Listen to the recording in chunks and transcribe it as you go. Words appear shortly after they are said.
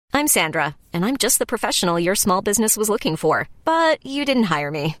I'm Sandra, and I'm just the professional your small business was looking for. But you didn't hire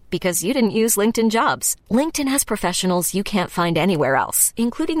me because you didn't use LinkedIn Jobs. LinkedIn has professionals you can't find anywhere else,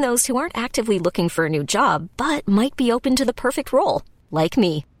 including those who aren't actively looking for a new job, but might be open to the perfect role, like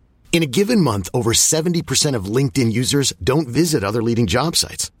me. In a given month, over 70% of LinkedIn users don't visit other leading job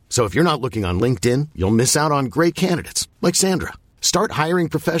sites. So if you're not looking on LinkedIn, you'll miss out on great candidates like Sandra. Start hiring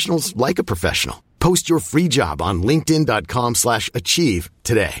professionals like a professional. Post your free job on linkedin.com/achieve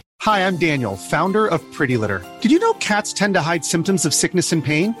today. Hi, I'm Daniel, founder of Pretty Litter. Did you know cats tend to hide symptoms of sickness and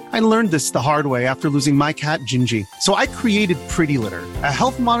pain? I learned this the hard way after losing my cat, Gingy. So I created Pretty Litter, a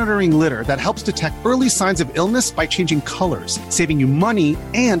health monitoring litter that helps detect early signs of illness by changing colors, saving you money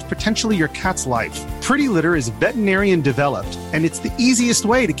and potentially your cat's life. Pretty Litter is veterinarian developed, and it's the easiest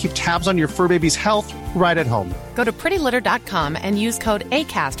way to keep tabs on your fur baby's health right at home. Go to prettylitter.com and use code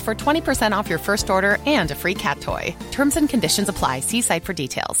ACAST for 20% off your first order and a free cat toy. Terms and conditions apply. See site for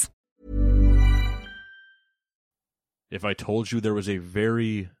details. If I told you there was a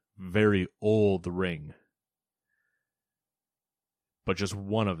very, very old ring, but just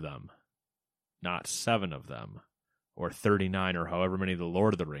one of them, not 7 of them, or 39 or however many the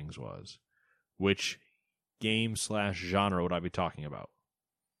Lord of the Rings was, which game/genre would I be talking about?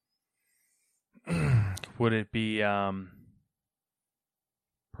 Would it be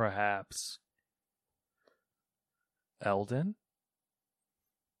perhaps Elden?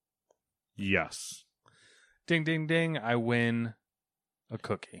 Yes. Ding, ding, ding. I win a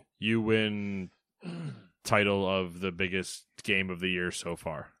cookie. You win title of the biggest game of the year so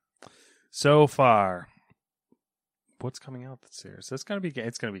far. So far. What's coming out this year? So it's gonna be game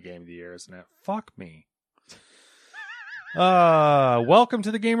of the year, isn't it? Fuck me. Welcome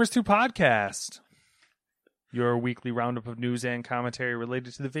to the Gamers 2 podcast. Your weekly roundup of news and commentary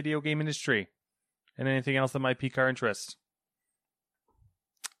related to the video game industry and anything else that might pique our interest.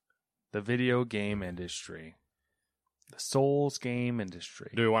 The video game industry. The Souls game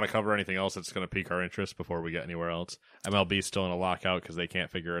industry. Do we want to cover anything else that's going to pique our interest before we get anywhere else? MLB's still in a lockout because they can't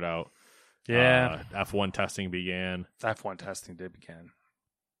figure it out. Yeah. F1 testing began. F1 testing did begin.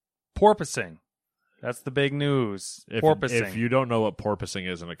 Porpoising. That's the big news. Porpoising. If you don't know what porpoising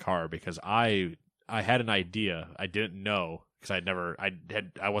is in a car, because I had an idea, I didn't know because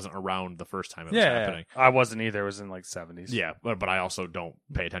I wasn't around the first time it was happening. I wasn't either. It was in like 70s. Yeah, but I also don't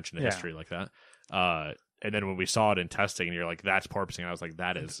pay attention to history like that. And then when we saw it in testing, and you're like, "That's porpoising," I was like,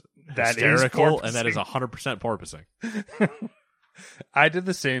 "That is hysterical," and that is 100% porpoising. I did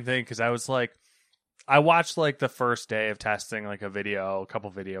the same thing because I was like, I watched like the first day of testing, like a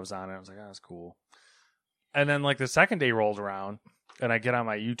couple videos on it. I was like, "Oh, that's cool." And then like the second day rolled around, and I get on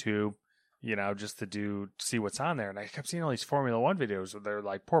my YouTube, just to see what's on there, and I kept seeing all these Formula One videos where they're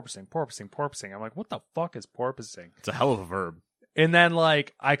like porpoising. I'm like, what the fuck is porpoising? It's a hell of a verb. And then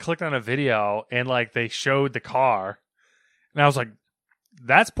like I clicked on a video, and like they showed the car, and I was like,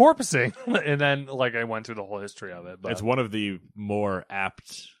 that's porpoising. And then like I went through the whole history of it. But it's one of the more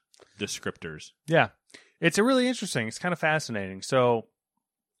apt descriptors. Yeah, it's a really interesting. It's kind of fascinating. So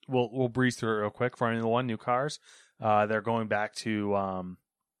we'll breeze through it real quick. Formula One new cars. They're going back to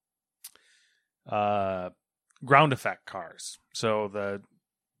ground effect cars. So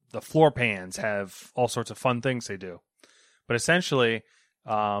the floor pans have all sorts of fun things they do. But essentially,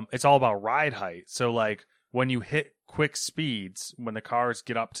 it's all about ride height. So like when you hit quick speeds, when the cars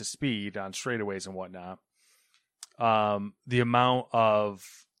get up to speed on straightaways and whatnot, the amount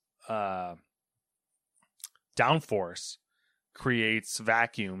of downforce creates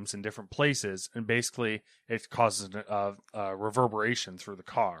vacuums in different places, and basically it causes a reverberation through the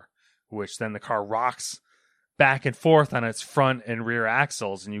car, which then the car rocks back and forth on its front and rear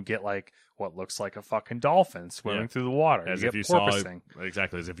axles, and you get like what looks like a fucking dolphin swimming through the water. As if you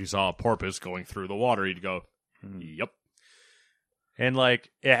saw a porpoise going through the water, you'd go, "Yep." And like,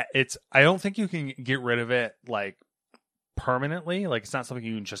 yeah, I don't think you can get rid of it like permanently. Like, it's not something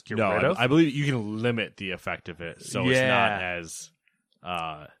you can just get rid of. I believe you can limit the effect of it, so it's not as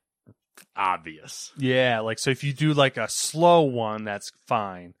obvious. Yeah, like so if you do like a slow one, that's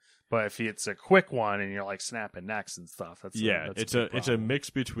fine. But if it's a quick one and you're like snapping necks and stuff, it's a mix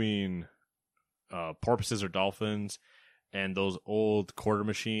between porpoises or dolphins and those old quarter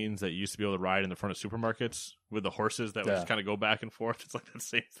machines that you used to be able to ride in the front of supermarkets with the horses that would just kind of go back and forth. It's like the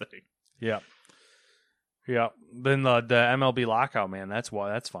same thing. Yeah. Yeah. Then the MLB lockout, man, that's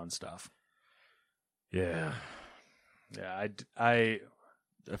fun stuff. Yeah. Yeah. I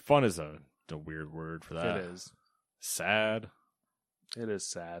fun is a weird word for that. It is. Sad. It is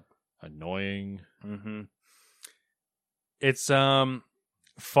sad. Annoying. Mm-hmm. It's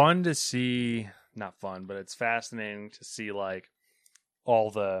fun to see. Not fun, but it's fascinating to see like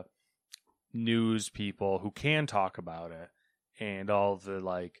all the news people who can talk about it and all the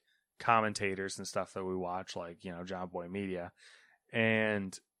like commentators and stuff that we watch, like, you know, John Boy Media,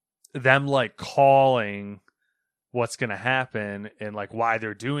 and them like calling what's going to happen and like why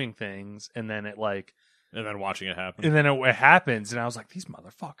they're doing things, and then watching it happen, and then it happens, and I was like, these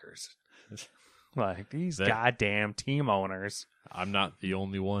motherfuckers, like these goddamn team owners. I'm not the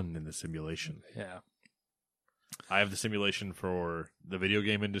only one in the simulation. Yeah, I have the simulation for the video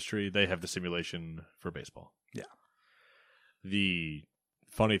game industry. They have the simulation for baseball. Yeah. The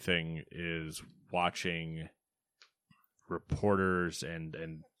funny thing is watching reporters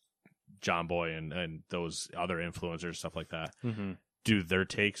and John Boy and those other influencers, stuff like that, do their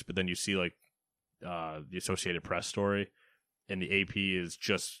takes, but then you see like the Associated Press story, and the AP is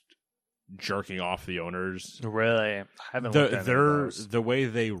just jerking off the owners. Really? I haven't looked at those. The way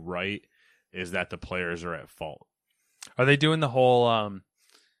they write is that the players are at fault. Are they doing the whole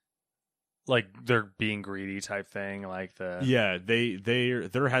like they're being greedy type thing? Like their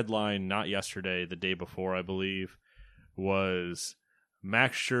headline, not yesterday, the day before, I believe, was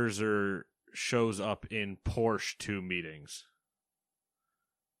Max Scherzer shows up in Porsche to meetings.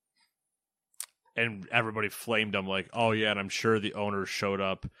 And everybody flamed him like, oh yeah, and I'm sure the owners showed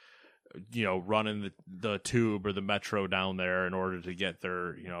up, you know, running the tube or the metro down there in order to get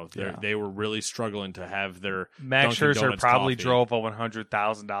their, you know, they were really struggling to have their Max Dunkin' Scherzer Donuts probably coffee. drove a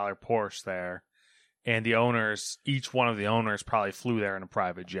 $100,000 Porsche there, and the owners, each one of the owners probably flew there in a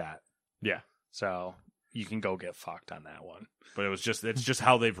private jet. Yeah. So you can go get fucked on that one. But it's just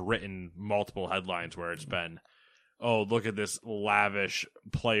how they've written multiple headlines where it's been, oh, look at this lavish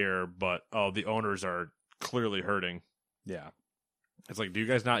player, but oh, the owners are clearly hurting. Yeah. It's like, do you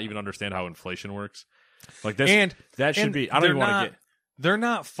guys not even understand how inflation works? Like this, And that should be. I don't even want to get. They're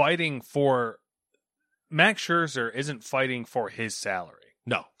not fighting for. Max Scherzer isn't fighting for his salary.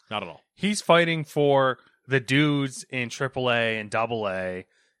 No, not at all. He's fighting for the dudes in AAA and AA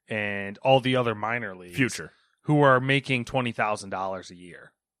and all the other minor leagues, Future, who are making $20,000 a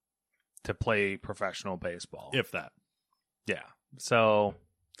year to play professional baseball, if that. Yeah. So, all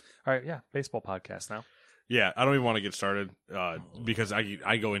right, yeah, baseball podcast now. Yeah, I don't even want to get started because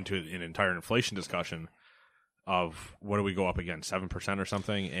I go into an entire inflation discussion of what do we go up against, 7% or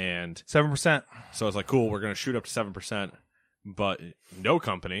something, and 7%. So it's like, cool, we're going to shoot up to 7%, but no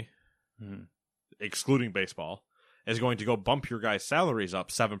company, excluding baseball, is going to go bump your guys' salaries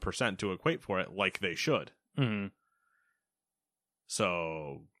up 7% to equate for it like they should. Mm-hmm.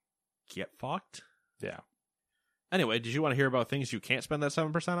 So get fucked. Yeah. Anyway, did you want to hear about things you can't spend that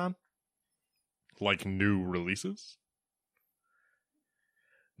 7% on? Like new releases?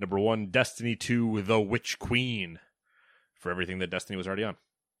 Number 1, Destiny 2, The Witch Queen. For everything that Destiny was already on.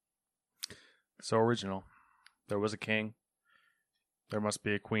 So original. There was a king. There must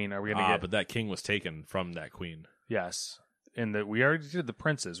be a queen. Are we going to get... But that king was taken from that queen. Yes. And we already did the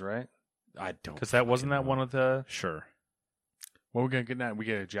princes, right? I don't... Because that wasn't that one of the... Sure. What are we going to get now? We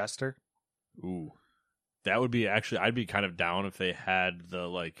get a jester? Ooh. That would be actually... I'd be kind of down if they had the,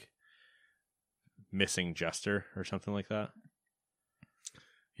 like... missing jester or something like that.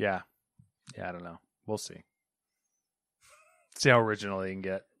 Yeah, I don't know. We'll see. See how original they can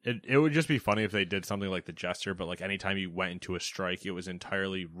get. It would just be funny if they did something like the jester, but like anytime you went into a strike, it was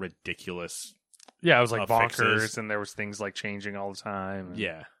entirely ridiculous. Yeah, it was like bonkers, fixes. and there was things like changing all the time. And...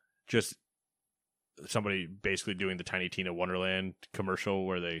 Yeah, just somebody basically doing the Tiny Tina Wonderland commercial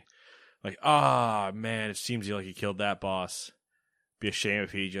where they like, man, it seems like he killed that boss. Be a shame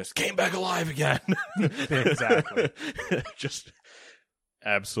if he just came back alive again. Exactly. Just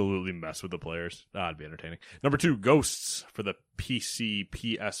absolutely mess with the players. That'd be entertaining. Number 2, Ghosts for the PC,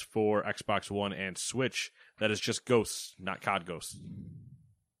 PS4, Xbox One, and Switch. That is just Ghosts, not COD Ghosts.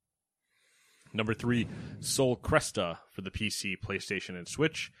 Number 3, Soul Cresta for the PC, PlayStation, and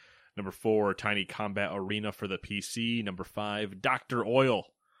Switch. Number 4, Tiny Combat Arena for the PC. Number 5, Dr. Oil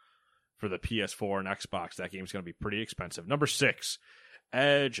for the PS4 and Xbox. That game's going to be pretty expensive. Number 6,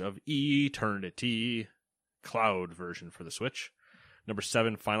 Edge of Eternity Cloud version for the Switch. Number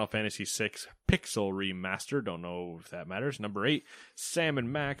 7, Final Fantasy VI Pixel Remaster. Don't know if that matters. Number 8,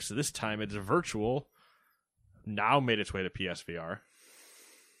 Sam & Max. This time it's virtual. Now made its way to PSVR.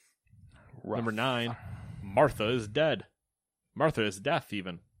 Rough. Number 9, Martha is Dead. Martha is Death,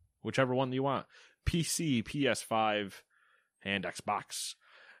 even. Whichever one you want. PC, PS5, and Xbox.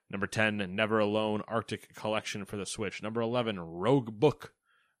 Number 10, Never Alone Arctic Collection for the Switch. Number 11, Rogue Book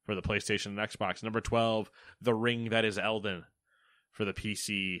for the PlayStation and Xbox. Number 12, The Ring That Is Elden for the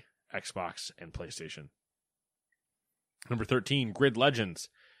PC, Xbox, and PlayStation. Number 13, Grid Legends.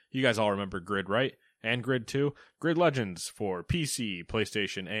 You guys all remember Grid, right? and Grid 2, Grid Legends for PC,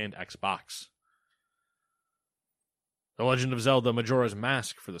 PlayStation, and Xbox. The Legend of Zelda Majora's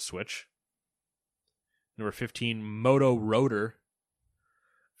Mask for the Switch. Number 15, Moto Rotor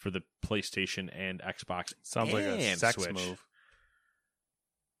for the PlayStation and Xbox. Sounds like a sex Switch. move.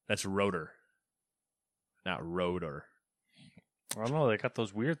 That's Rotor, not Rotor. I don't know. They got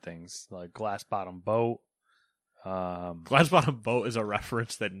those weird things like glass bottom boat. Glass bottom boat is a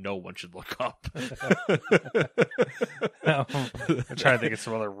reference that no one should look up. I'm trying to think of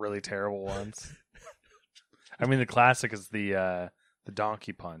some other really terrible ones. I mean, the classic is the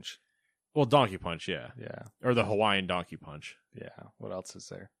donkey punch. Well, Donkey Punch, yeah. Yeah. Or the Hawaiian Donkey Punch. Yeah. What else is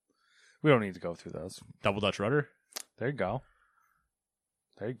there? We don't need to go through those. Double Dutch Rudder. There you go.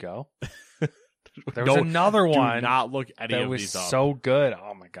 There you go. There was another one. Do not look any that of was these up. so good.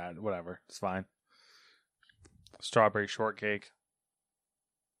 Oh my god. Whatever. It's fine. Strawberry shortcake.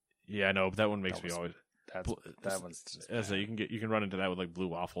 Yeah, I know, but that one makes me always. That one's just As you can run into that with like blue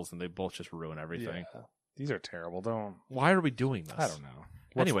waffles, and they both just ruin everything. Yeah. These are terrible. Don't. Why are we doing this? I don't know.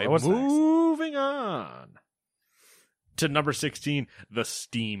 Anyway, what's moving on to number 16, the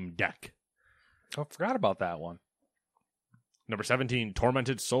Steam Deck. Oh, I forgot about that one. Number 17,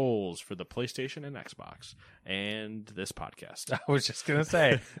 Tormented Souls for the PlayStation and Xbox, and this podcast. I was just gonna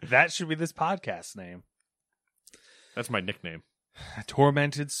say that should be this podcast name. That's my nickname.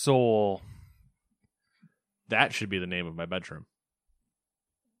 Tormented Soul. That should be the name of my bedroom.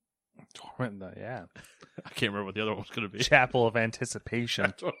 Yeah. I can't remember what the other one was going to be. Chapel of Anticipation.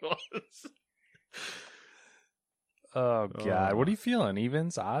 That's what it was. Oh god, what are you feeling?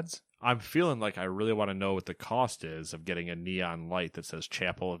 Evens, odds? I'm feeling like I really want to know what the cost is of getting a neon light that says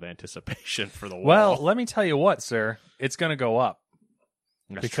Chapel of Anticipation for the wall. Well, let me tell you what, sir. It's going to go up.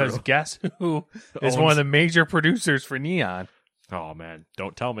 That's because true. guess who is one of the major producers for Neon? Oh man,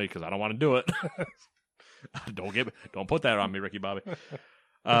 don't tell me because I don't want to do it. Don't put that on me, Ricky Bobby.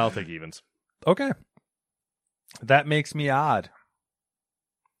 I'll take evens. Okay. That makes me odd.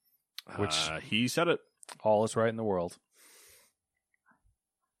 Which he said it. All is right in the world.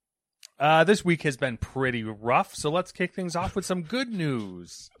 This week has been pretty rough, so let's kick things off with some good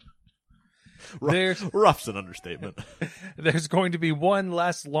news. Rough's an understatement. There's going to be one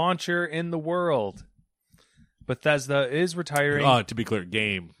less launcher in the world. Bethesda is retiring. To be clear,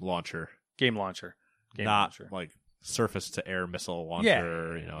 game launcher. Game launcher. Not like surface-to-air missile launcher.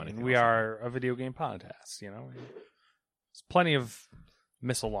 Yeah, you know, anything we else. are a video game podcast. You know, there's plenty of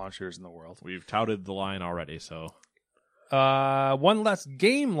missile launchers in the world. We've touted the line already, so. One less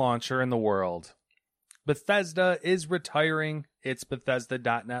game launcher in the world. Bethesda is retiring its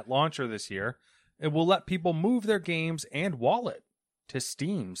Bethesda.net launcher this year. It will let people move their games and wallet to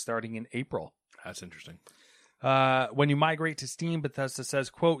Steam starting in April. That's interesting. When you migrate to Steam, Bethesda says,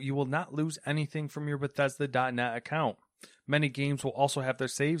 quote, you will not lose anything from your Bethesda.net account. Many games will also have their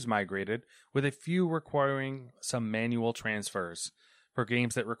saves migrated, with a few requiring some manual transfers. For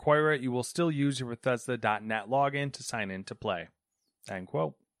games that require it, you will still use your Bethesda.net login to sign in to play. End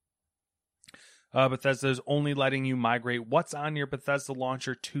quote. Bethesda is only letting you migrate what's on your Bethesda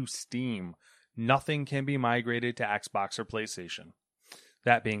launcher to Steam. Nothing can be migrated to Xbox or PlayStation.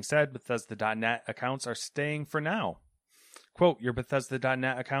 That being said, Bethesda.net accounts are staying for now. Quote, your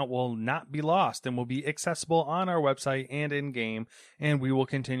Bethesda.net account will not be lost and will be accessible on our website and in-game, and we will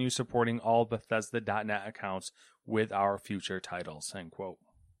continue supporting all Bethesda.net accounts with our future titles, end quote.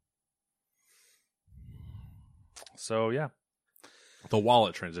 So, yeah. The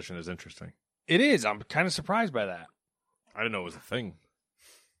wallet transition is interesting. It is. I'm kind of surprised by that. I didn't know it was a thing.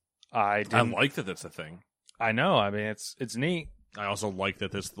 I like that it's a thing. I know. I mean, it's neat. I also like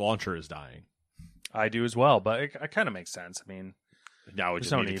that this launcher is dying. I do as well, but it kind of makes sense. I mean, now we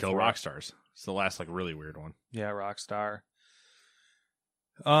just need to kill Rockstars. It's the last really weird one. Yeah, Rockstar.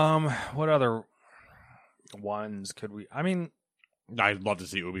 What other ones could we? I mean, I'd love to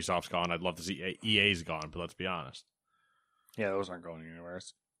see Ubisoft's gone. I'd love to see EA's gone, but let's be honest. Yeah, those aren't going anywhere.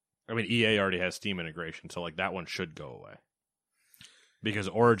 I mean, EA already has Steam integration, so that one should go away. Because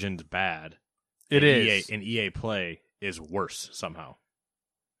Origin's bad. It is. EA Play is worse somehow.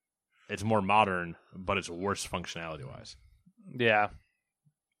 It's more modern, but it's worse functionality-wise. Yeah.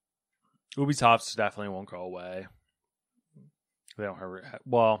 Ubisoft's definitely won't go away. They don't have...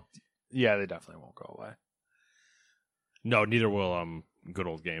 Well, yeah, they definitely won't go away. No, neither will Good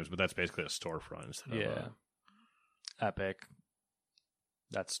Old Games, but that's basically a storefront instead of Epic.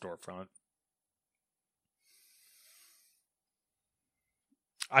 That's storefront.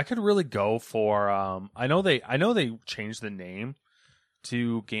 I could really go for I know they changed the name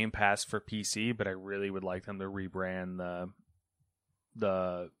to Game Pass for PC, but I really would like them to rebrand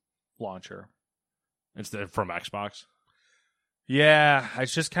the launcher. Instead from Xbox. Yeah,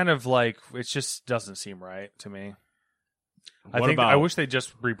 it's just kind of like it just doesn't seem right to me. I wish they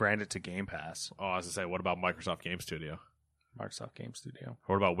just rebranded to Game Pass. Oh, I was gonna say, what about Microsoft Game Studio? Microsoft Game Studio.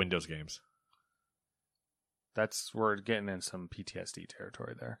 What about Windows games? We're getting in some PTSD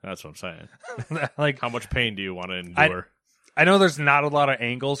territory there. That's what I'm saying. Like, how much pain do you want to endure? I know there's not a lot of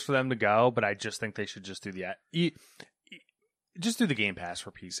angles for them to go, but I just think they should just do just do the Game Pass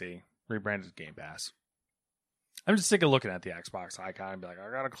for PC. Rebranded Game Pass. I'm just sick of looking at the Xbox icon and be like,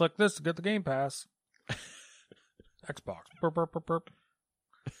 I gotta click this to get the Game Pass. Xbox. Burp, burp, burp, burp.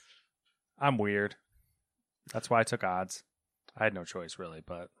 I'm weird. That's why I took odds. I had no choice, really,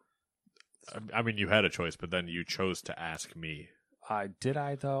 but... I mean, you had a choice, but then you chose to ask me. Did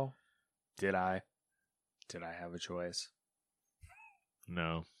I, though? Did I have a choice?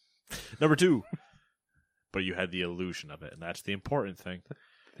 No. Number 2. But you had the illusion of it, and that's the important thing.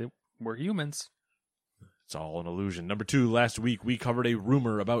 We're humans. It's all an illusion. Number 2, last week we covered a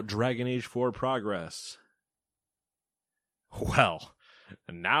rumor about Dragon Age 4 progress. Well,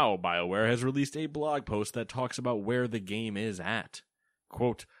 now BioWare has released a blog post that talks about where the game is at.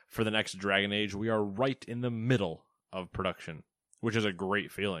 Quote, for the next Dragon Age, we are right in the middle of production, which is a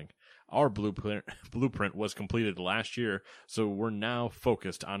great feeling. Our blueprint was completed last year, so we're now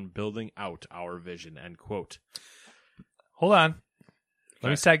focused on building out our vision, end quote. Hold on. Okay. Let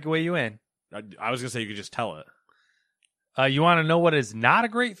me segue you in. I was going to say you could just tell it. You want to know what is not a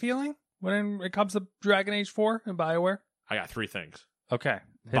great feeling when it comes to Dragon Age 4 and BioWare? I got 3 things. Okay.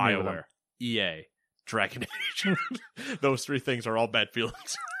 BioWare, EA, Dragon Age. Those 3 things are all bad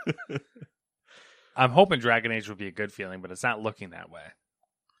feelings. I'm hoping Dragon Age would be a good feeling, but it's not looking that way.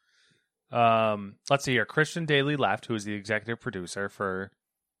 Let's see here. Christian Daly left, who is the executive producer for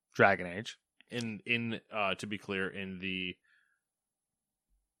Dragon Age. To be clear, in the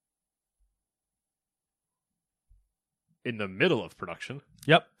middle of production.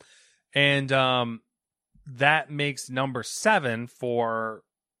 Yep. And that makes number 7 for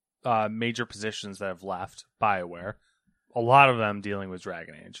major positions that have left BioWare. A lot of them dealing with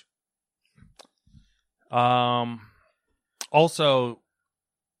Dragon Age. Also,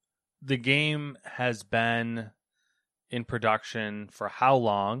 the game has been in production for how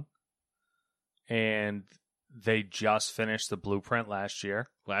long? And they just finished the blueprint last year.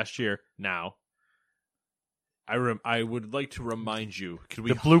 Now, I would like to remind you,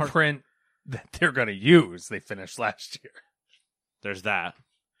 the blueprint that they're going to use, they finished last year. There's that.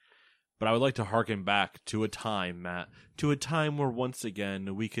 But I would like to harken back to a time, Matt, to a time where once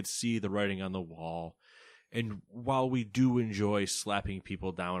again we could see the writing on the wall. And while we do enjoy slapping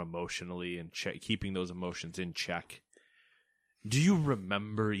people down emotionally and keeping those emotions in check, do you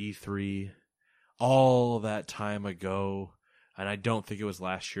remember E3 all that time ago? And I don't think it was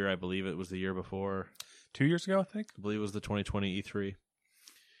last year. I believe it was the year before. 2 years ago, I think. I believe it was the 2020 E3.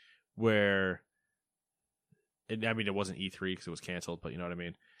 Where, it wasn't E3 because it was canceled, but you know what I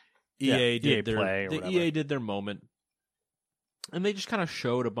mean? EA did their moment. And they just kind of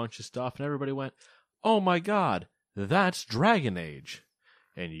showed a bunch of stuff, and everybody went, oh my god, that's Dragon Age.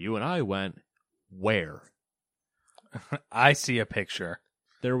 And you and I went, where? I see a picture.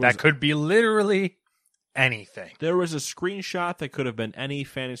 That could be literally anything. There was a screenshot that could have been any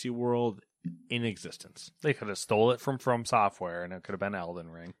fantasy world in existence. They could have stole it from Software, and it could have been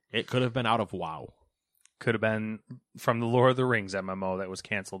Elden Ring. It could have been out of WoW. Could have been from the Lord of the Rings MMO that was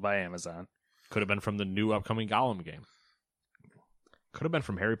canceled by Amazon. Could have been from the new upcoming Gollum game. Could have been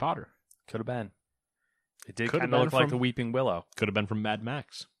from Harry Potter. Could have been. It did kind of look like the Weeping Willow. Could have been from Mad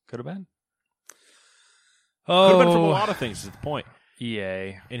Max. Could have been. Oh, could have been from a lot of things. Is the point.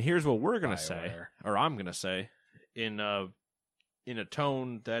 EA. And here's what we're gonna say, or I'm gonna say, in a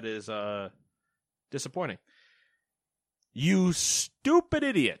tone that is disappointing. You stupid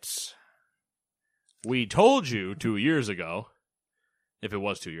idiots! We told you 2 years ago, if it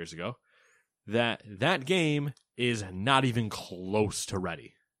was 2 years ago, that game is not even close to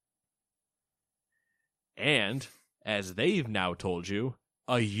ready. And, as they've now told you,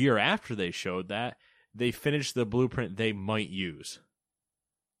 a year after they showed that, they finished the blueprint they might use.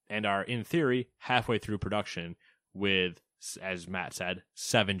 And are, in theory, halfway through production with, as Matt said,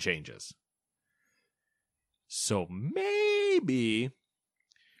 7 changes. So maybe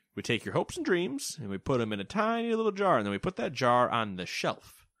we take your hopes and dreams and we put them in a tiny little jar, and then we put that jar on the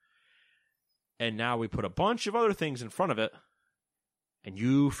shelf. And now we put a bunch of other things in front of it, and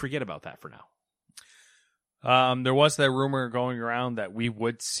you forget about that for now. There was that rumor going around that we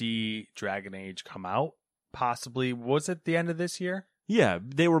would see Dragon Age come out, possibly. Was it the end of this year? Yeah,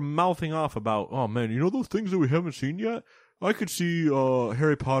 they were mouthing off about, oh man, you know those things that we haven't seen yet? I could see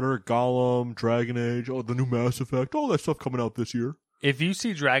Harry Potter, Gollum, Dragon Age, the new Mass Effect, all that stuff coming out this year. If you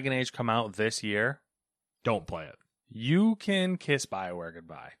see Dragon Age come out this year, don't play it. You can kiss BioWare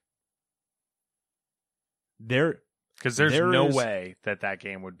goodbye. Because there's no way that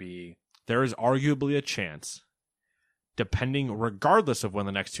game would be... There is arguably a chance, regardless of when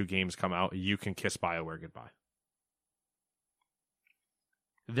the next 2 games come out, you can kiss BioWare goodbye.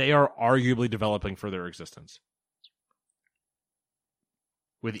 They are arguably developing for their existence.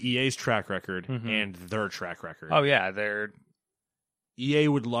 With EA's track record and their track record. Oh, yeah. EA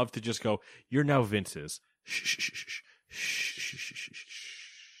would love to just go, you're now Vince's. Shh.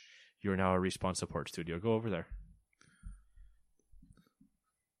 You're now a Respawn support studio. Go over there.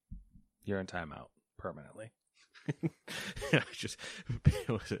 You're in timeout permanently. I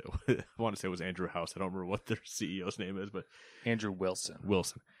want to say it was Andrew House. I don't remember what their CEO's name is, but Andrew Wilson.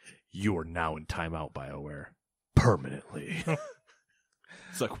 You are now in timeout, BioWare. Permanently.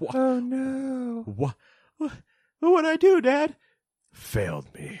 It's like, what? Oh, no. What would I do, Dad?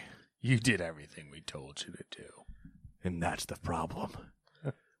 Failed me. You did everything we told you to do. And that's the problem.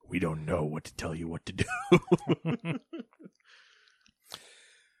 We don't know what to tell you what to do.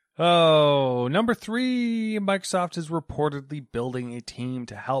 Oh, number 3, Microsoft is reportedly building a team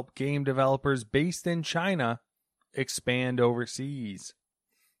to help game developers based in China expand overseas.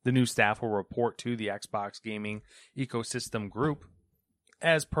 The new staff will report to the Xbox Gaming Ecosystem Group,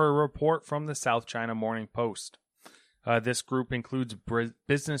 as per a report from the South China Morning Post. This group includes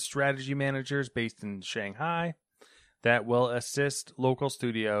business strategy managers based in Shanghai that will assist local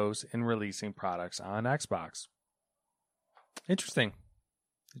studios in releasing products on Xbox. Interesting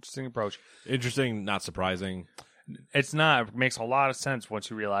approach. Interesting, not surprising. It's not. It makes a lot of sense once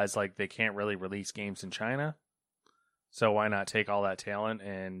you realize they can't really release games in China. So why not take all that talent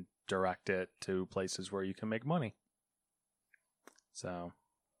and direct it to places where you can make money? So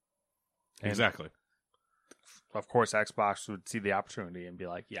exactly. Of course, Xbox would see the opportunity and be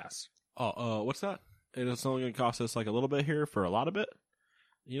like, yes. What's that? It's only going to cost us a little bit here for a lot of it.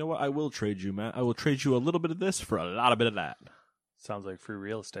 You know what? I will trade you, Matt. I will trade you a little bit of this for a lot of bit of that. Sounds like free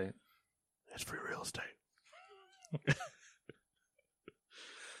real estate. It's free real estate.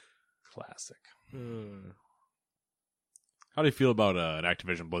 Classic. How do you feel about an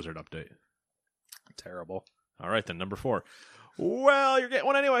Activision Blizzard update? Terrible. All right, then, number 4. Well, you're getting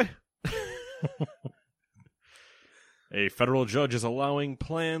one anyway. A federal judge is allowing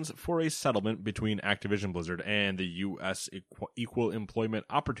plans for a settlement between Activision Blizzard and the U.S. Equal Employment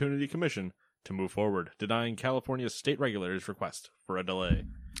Opportunity Commission to move forward, denying California's state regulators' request for a delay.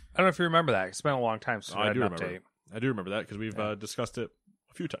 I don't know if you remember that. It's been a long time since I had an update. I do remember that because we've discussed it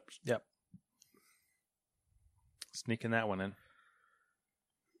a few times. Yep. Sneaking that one in.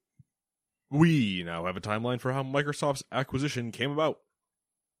 We now have a timeline for how Microsoft's acquisition came about.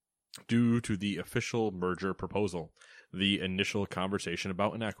 Due to the official merger proposal, the initial conversation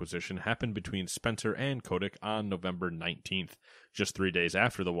about an acquisition happened between Spencer and Kotick on November 19th, just 3 days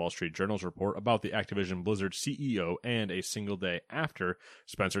after the Wall Street Journal's report about the Activision Blizzard CEO, and a single day after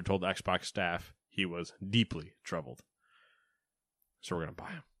Spencer told Xbox staff he was deeply troubled. So we're going to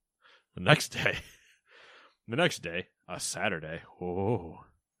buy him. The next day, a Saturday,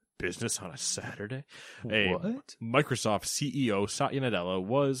 business on a Saturday? What? Microsoft CEO Satya Nadella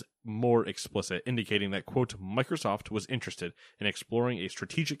was more explicit, indicating that, quote, Microsoft was interested in exploring a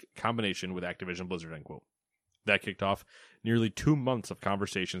strategic combination with Activision Blizzard, end quote. That kicked off nearly 2 months of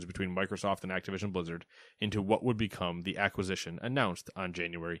conversations between Microsoft and Activision Blizzard into what would become the acquisition announced on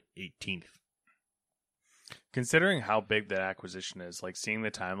January 18th. Considering how big that acquisition is, seeing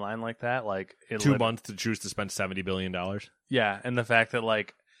the timeline like that, 2 months to choose to spend $70 billion. Yeah, and the fact that,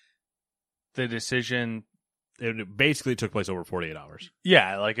 the decision... It basically took place over 48 hours.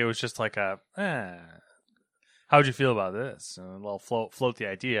 Yeah, it was just how'd you feel about this? And a little float the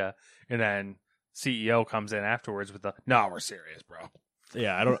idea, and then CEO comes in afterwards with no, we're serious, bro.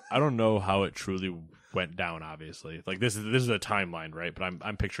 Yeah, I don't know how it truly went down, obviously. This is a timeline, right? But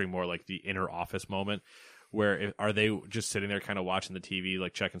I'm picturing more the inner office moment where are they just sitting there kind of watching the TV,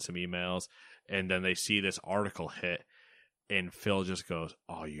 checking some emails, and then they see this article hit, and Phil just goes,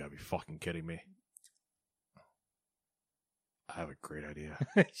 "Oh, you gotta be fucking kidding me. I have a great idea."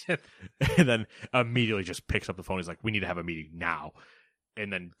 And then immediately just picks up the phone. He's like, "We need to have a meeting now."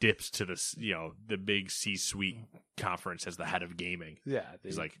 And then dips to this, the big C-suite conference as the head of gaming. Yeah.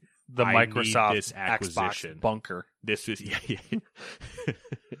 He's like, the Microsoft this acquisition. Xbox bunker. This is, yeah.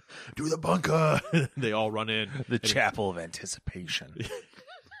 Do the bunker. They all run in. The chapel of anticipation.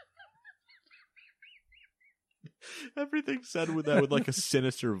 Everything said with that, with a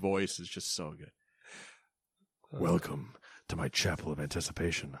sinister voice, is just so good. Welcome to my chapel of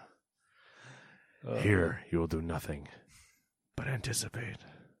anticipation. Here you will do nothing but anticipate.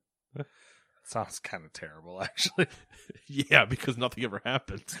 Sounds kind of terrible, actually. Yeah, because nothing ever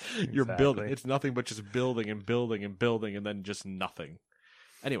happens. You're Exactly. building. It's nothing but just building and building and building and then just nothing.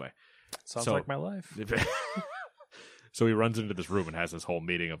 Anyway. Sounds so- like my life. So he runs into this room and has this whole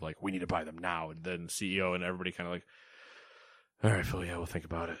meeting of like, we need to buy them now. And then CEO and everybody kind of like, all right, Phil, yeah, we'll think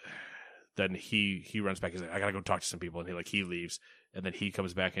about it. Then he runs back. He's like, I got to go talk to some people. And he leaves. And then he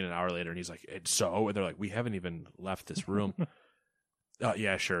comes back in an hour later and he's like, and so? And they're like, we haven't even left this room.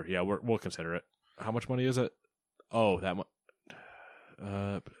 Yeah, sure. Yeah, we'll consider it. How much money is it? Oh, that much.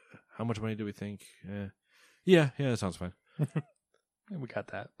 How much money do we think? Yeah, that sounds fine. We got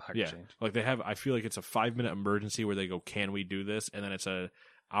that. Pocket Yeah, change. like they have. I feel like it's a 5-minute emergency where they go, "Can we do this?" And then it's a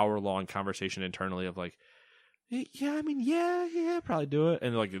hour-long conversation internally of like, "Yeah, I mean, yeah, probably do it."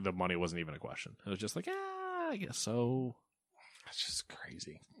 And like the money wasn't even a question. It was just like, I guess so. That's just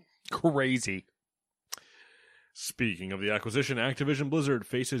crazy. Crazy. Speaking of the acquisition, Activision Blizzard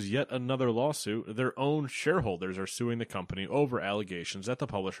faces yet another lawsuit. Their own shareholders are suing the company over allegations that the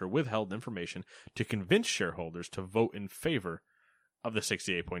publisher withheld information to convince shareholders to vote in favor of the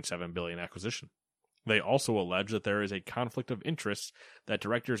 $68.7 billion acquisition. They also allege that there is a conflict of interest, that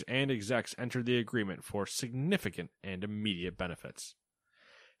directors and execs entered the agreement for significant and immediate benefits.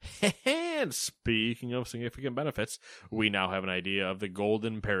 And speaking of significant benefits, we now have an idea of the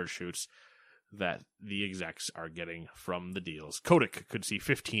golden parachutes that the execs are getting from the deals. Kotick could see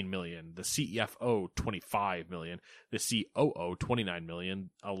 $15 million, the CFO $25 million, the COO $29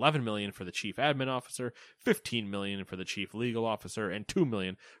 million, $11 million for the chief admin officer, $15 million for the chief legal officer, and $2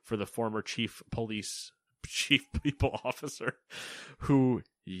 million for the former chief people officer, who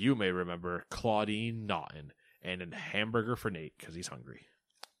you may remember, Claudine Naughton, and a hamburger for Nate because he's hungry.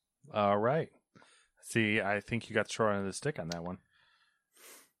 All right. See, I think you got the short end of the stick on that one.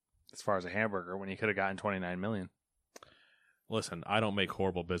 As far as a hamburger, when you could have gotten $29 million. Listen, I don't make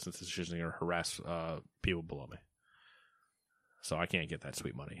horrible business decisions or harass people below me. So I can't get that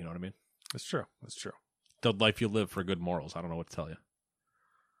sweet money, you know what I mean? That's true. That's true. The life you live for good morals. I don't know what to tell you.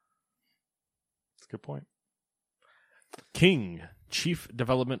 That's a good point. King, Chief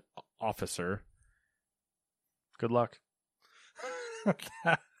Development Officer. Good luck.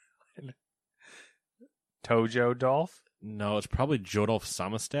 Tojo Dolph? No, it's probably Jodolf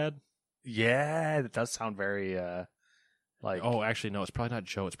Samastad. Yeah, that does sound very like Oh, actually, no, it's probably not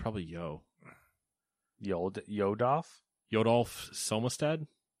Joe. It's probably Yo. Yodolf? Jodolf Somastad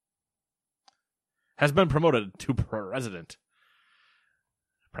has been promoted to president.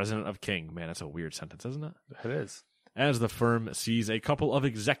 President of King. Man, that's a weird sentence, isn't it? It is. As the firm sees a couple of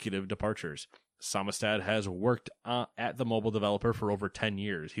executive departures. Samastad has worked at the mobile developer for over 10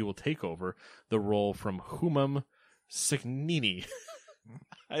 years. He will take over the role from Humam Signini.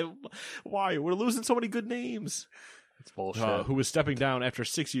 Why? We're losing so many good names. It's bullshit. Who was stepping down after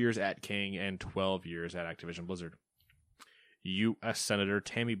 6 years at King and 12 years at Activision Blizzard. U.S. Senator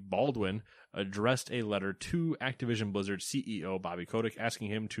Tammy Baldwin addressed a letter to Activision Blizzard CEO Bobby Kotick asking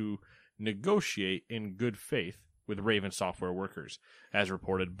him to negotiate in good faith with Raven Software workers. As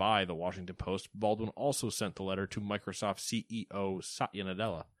reported by the Washington Post, Baldwin also sent the letter to Microsoft CEO Satya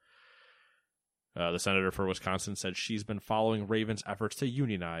Nadella. The senator for Wisconsin said she's been following Raven's efforts to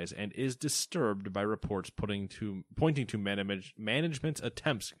unionize and is disturbed by reports pointing to management's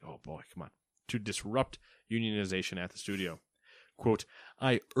attempts, to disrupt unionization at the studio. Quote,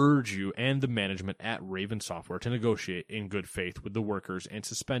 I urge you and the management at Raven Software to negotiate in good faith with the workers and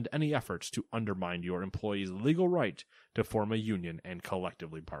suspend any efforts to undermine your employees' legal right to form a union and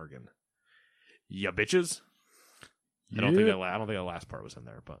collectively bargain. Yeah, bitches? I don't think the last part was in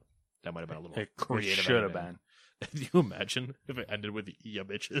there, but that might have been a little creative. Should have been. Can you imagine if it ended with yeah,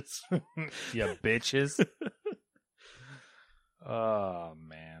 bitches? Yeah, bitches. Oh,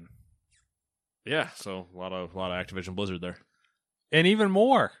 man. Yeah, so a lot of Activision Blizzard there. And even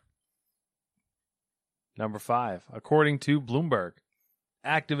more. Number 5. According to Bloomberg,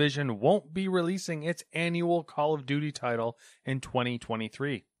 Activision won't be releasing its annual Call of Duty title in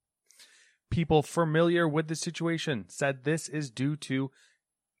 2023. People familiar with the situation said this is due to,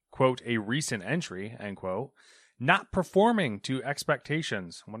 quote, a recent entry, end quote, not performing to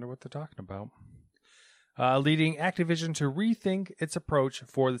expectations. I wonder what they're talking about. Leading Activision to rethink its approach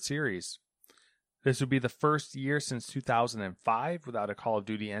for the series. This would be the first year since 2005 without a Call of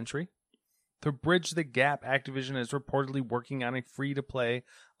Duty entry. To bridge the gap, Activision is reportedly working on a free-to-play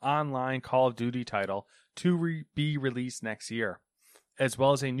online Call of Duty title to be released next year, as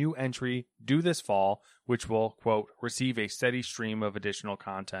well as a new entry due this fall, which will, quote, receive a steady stream of additional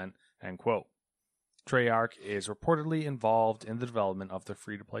content, end quote. Treyarch is reportedly involved in the development of the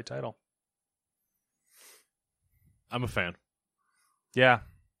free-to-play title. I'm a fan. Yeah.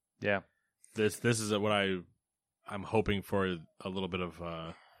 This is what I'm hoping for, a little bit of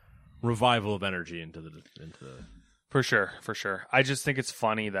revival of energy into the. For sure. I just think it's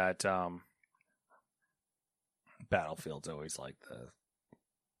funny that Battlefield's always like the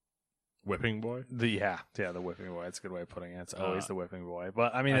whipping boy. the whipping boy. That's a good way of putting it. It's always the whipping boy.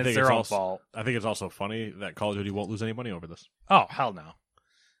 But I mean, it's think their it's own also, fault. I think it's also funny that Call of Duty won't lose any money over this. Oh, hell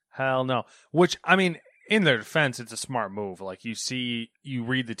no. Which, I mean, in their defense, it's a smart move. Like, you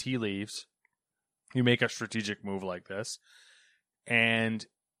read the tea leaves, you make a strategic move like this, and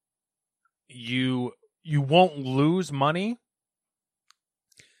you won't lose money,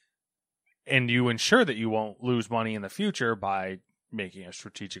 and you ensure that you won't lose money in the future by making a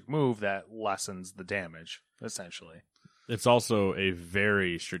strategic move that lessens the damage, essentially. It's also a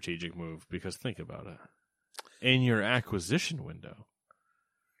very strategic move because think about it. In your acquisition window,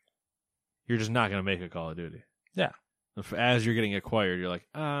 you're just not going to make a Call of Duty. Yeah. As you're getting acquired, you're like,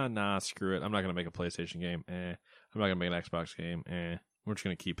 nah, screw it. I'm not going to make a PlayStation game. I'm not going to make an Xbox game. We're just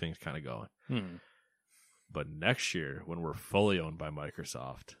going to keep things kind of going. But next year, when we're fully owned by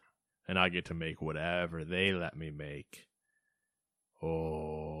Microsoft, and I get to make whatever they let me make,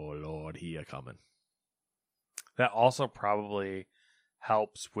 oh, Lord, he a coming. That also probably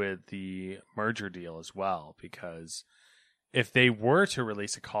helps with the merger deal as well, because if they were to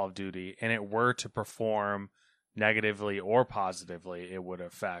release a Call of Duty and it were to perform negatively or positively, it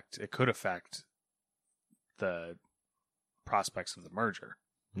could affect the prospects of the merger.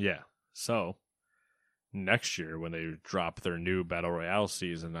 Yeah. So next year, when they drop their new Battle Royale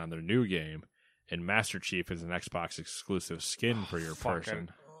season on their new game, and Master Chief is an Xbox exclusive skin for your person.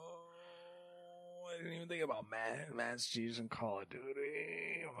 I didn't even think about Master Chief and Call of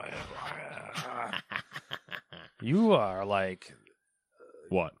Duty. You are like...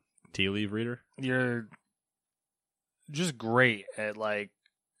 What? Tea leaf reader? You're just great at like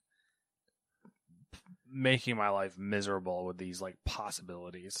making my life miserable with these like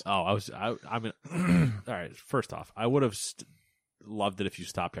possibilities. Oh, I mean, all right. First off, I would have loved it if you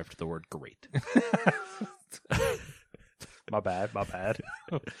stopped after the word "great." My bad.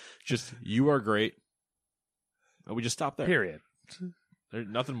 Just you are great. And we just stop there. Period.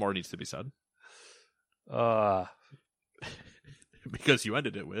 Nothing more needs to be said. Because you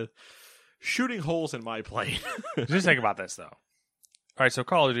ended it with shooting holes in my plane. Just think about this, though. All right, so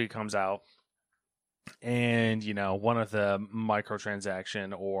Call of Duty comes out, and, one of the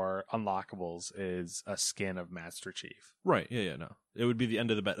microtransaction or unlockables is a skin of Master Chief. Right, yeah, no. It would be the end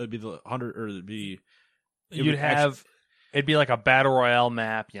of the bet. It would be the 100, or it'd be... It'd be like a Battle Royale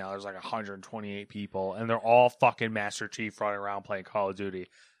map, there's like 128 people, and they're all fucking Master Chief running around playing Call of Duty.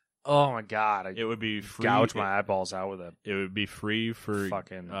 Oh my god! It would be free. Gouge my eyeballs out with it. It would be free for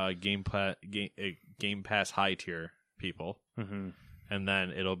fucking Game Pass high tier people, and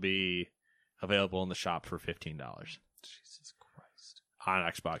then it'll be available in the shop for $15. Jesus Christ!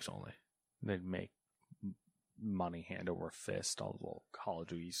 On Xbox only. They'd make money hand over fist. All the little Call of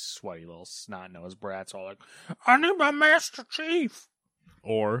Duty sweaty little snot-nosed brats all like, "I need my Master Chief."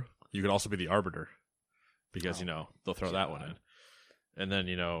 Or you could also be the Arbiter, because they'll throw that one in. And then,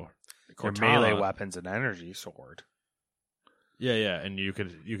 Your Cortana, melee weapons and energy sword. Yeah, and you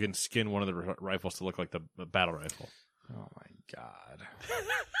can skin one of the rifles to look like the battle rifle. Oh my god!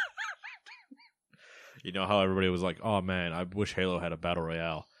 You know how everybody was like, "Oh man, I wish Halo had a battle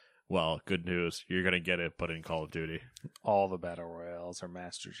royale." Well, good news, you're gonna get it, but in Call of Duty. All the battle royales are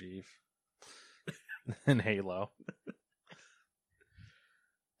Master Chief and Halo.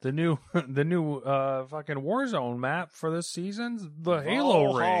 The new fucking Warzone map for this season's the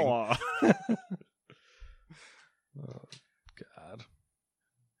Halo ring. Oh god.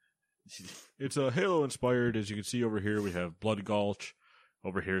 It's a Halo inspired. As you can see over here, we have Blood Gulch.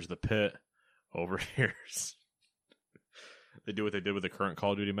 Over here's the pit. Over here's... They do what they did with the current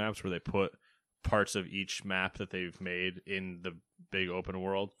Call of Duty maps, where they put parts of each map that they've made in the big open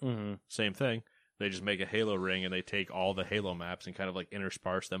world. Mm-hmm. Same thing. They just make a Halo ring, and they take all the Halo maps and kind of like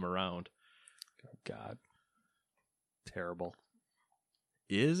intersperse them around. Oh, God. Terrible.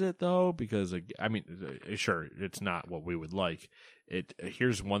 Is it, though? Because, I mean, sure, it's not what we would like.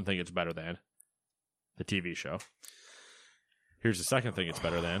 Here's one thing it's better than. The TV show. Here's the second thing it's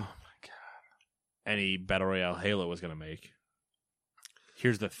better than. Oh, my God. Any Battle Royale Halo was going to make.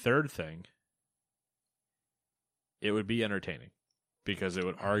 Here's the third thing. It would be entertaining. Because it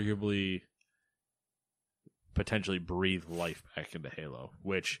would arguably potentially breathe life back into Halo,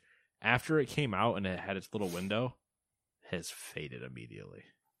 which after it came out and it had its little window has faded immediately.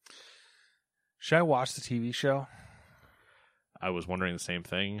 Should I watch the TV show? I was wondering the same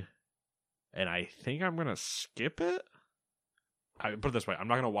thing, and I think I'm gonna skip it. I put it this way: I'm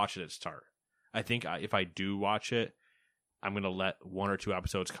not gonna watch it at start. I think if I do watch it, I'm gonna let 1 or 2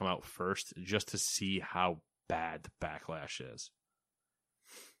 episodes come out first, just to see how bad the backlash is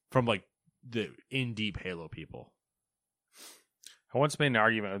from like the in deep Halo people. I once made an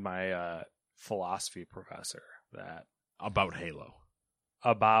argument with my philosophy professor that About Halo.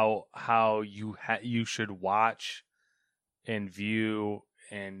 about how you should watch and view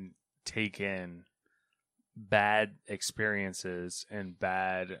and take in bad experiences and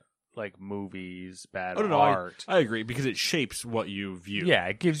bad like movies, bad art. I agree, because it shapes what you view. Yeah,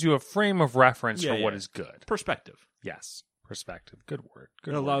 it gives you a frame of reference for what is good. Perspective. Yes, perspective. Good word.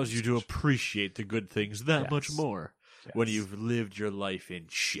 Good It allows word you to appreciate the good things that much more when Yes. you've lived your life in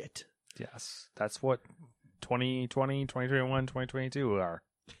shit. Yes, that's what 2020, 2021, 2022 are.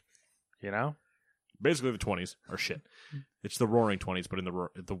 You know? Basically, the 20s are shit. It's the roaring 20s, but in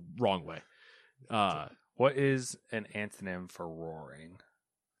the wrong way. What is an antonym for roaring?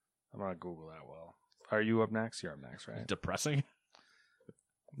 I'm going to Google that well. Are you up next? You're up next, right? Depressing.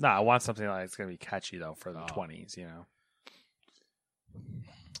 No, I want something like it's going to be catchy, though, for the 20s, you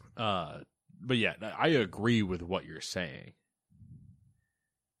know? But yeah, I agree with what you're saying.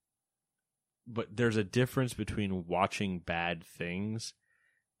 But there's a difference between watching bad things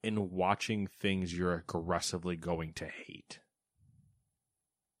and watching things you're aggressively going to hate.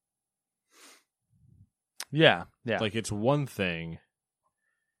 Yeah, yeah. Like, it's one thing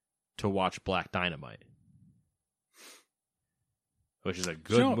to watch Black Dynamite, which is a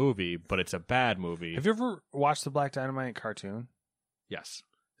good movie, but it's a bad movie. Have you ever watched the Black Dynamite cartoon? Yes.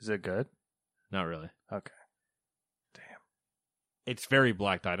 Is it good? Not really. Okay. Damn. It's very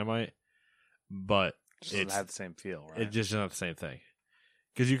Black Dynamite, but It doesn't have the same feel, right? It's just not the same thing.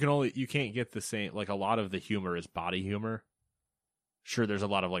 Because you can't get the same, like, a lot of the humor is body humor. Sure, there's a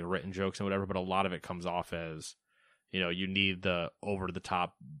lot of like written jokes and whatever, but a lot of it comes off as, you know, you need the over the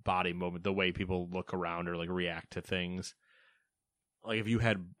top body movement, the way people look around or like react to things. Like if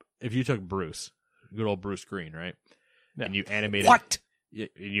you took Bruce, good old Bruce Green, right? Yeah. And you animated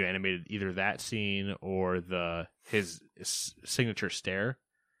you animated either that scene or his signature stare.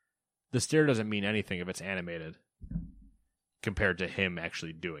 The stare doesn't mean anything if it's animated compared to him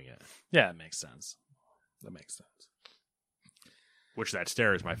actually doing it. Yeah, it makes sense. That makes sense. Which that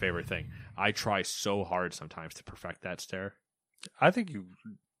stare is my favorite thing. I try so hard sometimes to perfect that stare. I think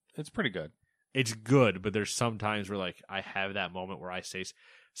it's pretty good. It's good, but there's some times where like I have that moment where I say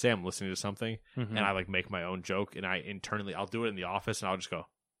I'm listening to something and I like make my own joke, and I'll do it in the office and I'll just go.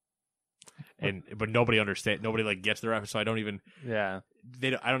 But nobody understands. Nobody like gets the reference, so I don't even. Yeah.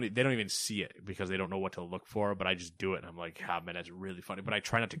 They don't even see it because they don't know what to look for. But I just do it, and I'm like, man, that's really funny. But I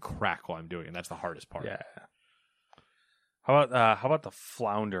try not to crack while I'm doing it. And that's the hardest part. Yeah. How about the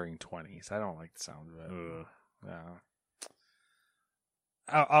floundering 20s? I don't like the sound of it.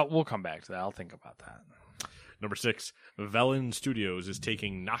 Yeah. We'll come back to that. I'll think about that. Number 6, Velan Studios is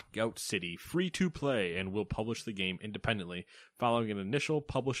taking Knockout City free to play and will publish the game independently following an initial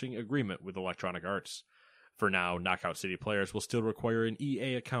publishing agreement with Electronic Arts. For now, Knockout City players will still require an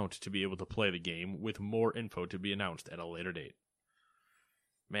EA account to be able to play the game, with more info to be announced at a later date.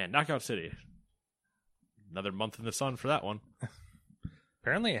 Man, Knockout City. Another month in the sun for that one.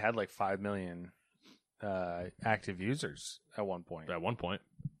 Apparently it had like 5 million active users at one point. At one point.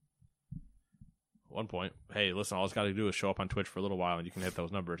 Hey, listen, all it's got to do is show up on Twitch for a little while and you can hit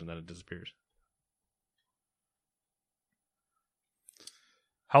those numbers and then it disappears.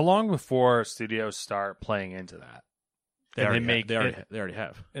 How long before studios start playing into that? They already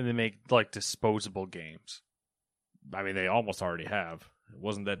have. And they make like disposable games. I mean, they almost already have.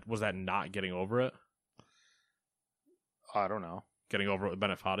 Was that not getting over it? I don't know. Getting over it with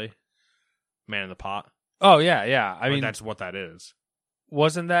Bennett Foddy? Man in the Pot? Oh, yeah. I mean, that's what that is.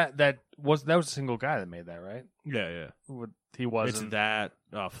 Wasn't that was a single guy that made that, right? Yeah. He wasn't. It's that,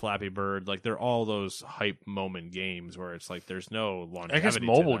 Flappy Bird. Like, they're all those hype moment games where it's like there's no longevity. I guess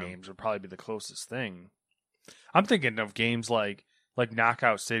mobile games would probably be the closest thing. I'm thinking of games like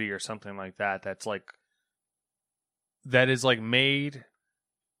Knockout City or something like that. That is like made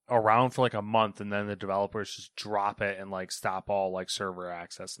around for like a month, and then the developers just drop it and like stop all like server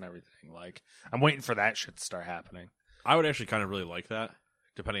access and everything. Like, I'm waiting for that shit to start happening. I would actually kind of really like that,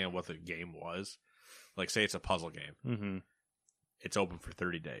 depending on what the game was. Like, say it's a puzzle game. Mm-hmm. It's open for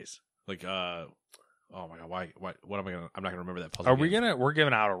 30 days. Like Oh my god! Why? What am I gonna? I'm not gonna remember that puzzle. Are we game. gonna? We're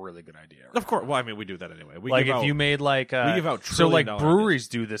giving out a really good idea. Right? Of course. Well, I mean, we do that anyway. We like give if out, you made like we give out so like trillion-dollar breweries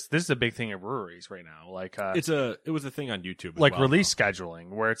do this. This is a big thing at breweries right now. Like it was a thing on YouTube. like as well, release scheduling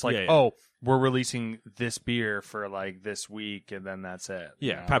where it's like, Yeah. oh, we're releasing this beer for like this week and then that's it.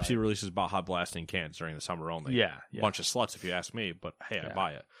 Yeah, You know, Pepsi like- releases Baja Blast in cans during the summer only. Yeah, yeah. Bunch of sluts if you ask me, but hey, I Yeah.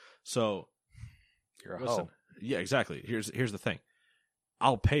 buy it. So You're a listen, hoe. yeah, exactly. Here's the thing.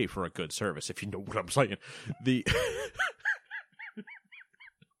 I'll pay for a good service if you know what I'm saying. The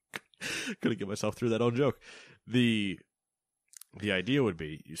couldn't get myself through that old joke. The idea would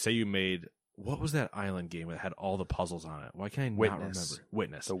be, you say you made, what was that island game that had all the puzzles on it? Why can I not Witness. remember?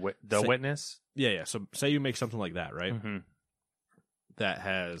 Witness. The Witness. Yeah. So say you make something like that, right? Mm-hmm. That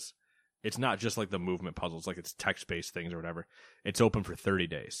has, it's not just like the movement puzzles, like it's text-based things or whatever. It's open for 30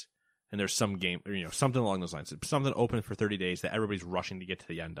 days. And there's some game, or, something along those lines. It's something open for 30 days that everybody's rushing to get to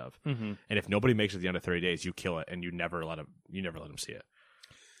the end of. Mm-hmm. And if nobody makes it to the end of 30 days, you kill it and you never let them see it.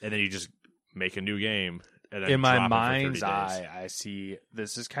 And then you just make a new game. And then In my drop it for 30 mind's days. eye, I see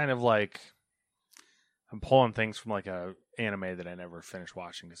this is kind of like I'm pulling things from like a anime that I never finished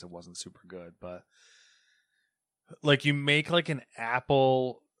watching because it wasn't super good. But like you make like an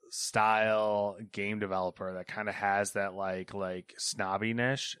Apple style game developer that kind of has that like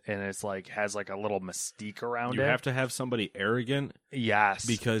snobbiness and it's like has like a little mystique around You it. have to have somebody arrogant Yes,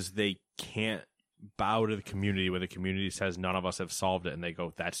 because they can't bow to the community when the community says none of us have solved it, and they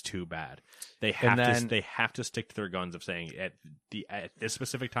go, that's too bad. They have they have to stick to their guns of saying at this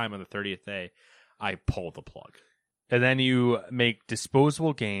specific time on the 30th day, I pull the plug. And then you make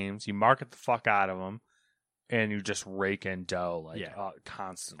disposable games, you market the fuck out of them, and you just rake in dough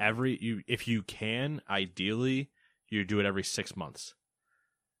constantly. If you can, ideally, you do it every 6 months.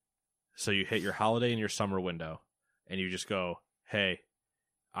 So you hit your holiday and your summer window, and you just go, hey,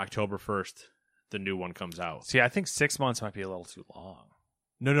 October 1st, the new one comes out. See, I think 6 months might be a little too long.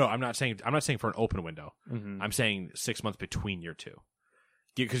 No, I'm not saying for an open window. Mm-hmm. I'm saying 6 months between your two,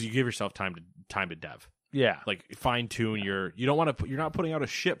 because you give yourself time to dev. Yeah, Like fine tune you're not putting out a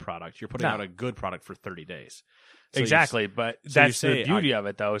shit product. You're putting out a good product for 30 days. So exactly. But so you that's the say, beauty of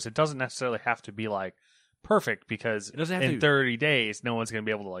it, though, is it doesn't necessarily have to be like perfect because It doesn't have in to- 30 days, no one's going to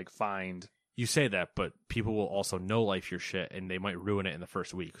be able to like find. You say that, but people will also know life your shit, and they might ruin it in the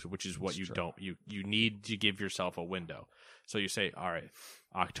first week, which is what That's you true. don't. You need to give yourself a window. So you say, all right,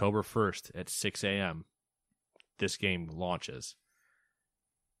 October 1st at 6 a.m., this game launches.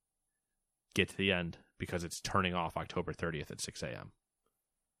 Get to the end, because it's turning off October 30th at 6 a.m.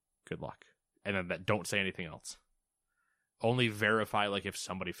 Good luck. And then don't say anything else. Only verify like if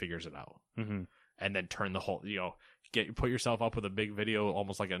somebody figures it out. Mm-hmm. And then turn the whole, put yourself up with a big video,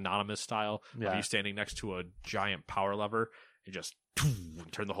 almost like anonymous style, of Yeah. you standing next to a giant power lever and just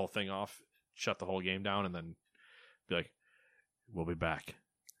turn the whole thing off, shut the whole game down, and then be like, we'll be back.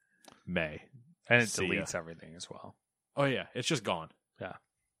 May. And it See ya. deletes everything as well. Oh, yeah. It's just gone. Yeah.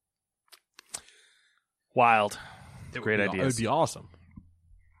 Wild. Great It would ideas. be awesome.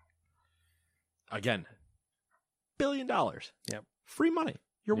 Again, $1 billion. Yep. Free money.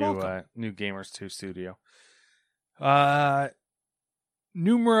 You're welcome. New Gamers 2 studio.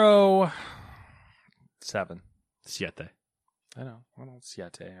 Numero 7. Siete. I know.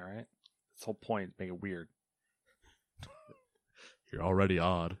 Siete, all right? This whole point, make it weird. You're already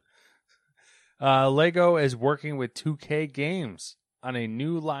odd. Lego is working with 2K Games on a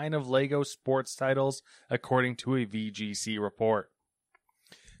new line of Lego sports titles, according to a VGC report.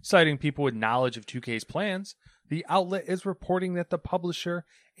 Citing people with knowledge of 2K's plans, the outlet is reporting that the publisher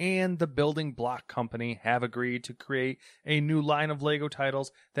and the building block company have agreed to create a new line of Lego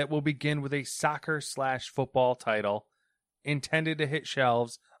titles that will begin with a soccer/football title intended to hit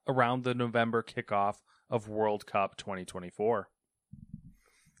shelves around the November kickoff of World Cup 2024.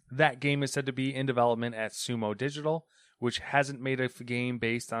 That game is said to be in development at Sumo Digital, which hasn't made a game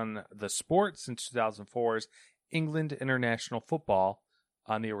based on the sport since 2004's England International Football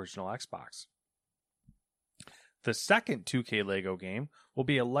on the original Xbox. The second 2K Lego game will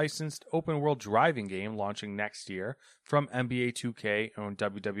be a licensed open-world driving game launching next year from NBA 2K and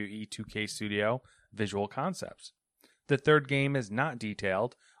WWE 2K studio Visual Concepts. The third game is not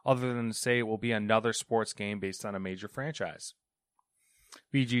detailed, other than to say it will be another sports game based on a major franchise.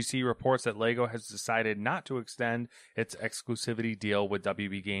 VGC reports that LEGO has decided not to extend its exclusivity deal with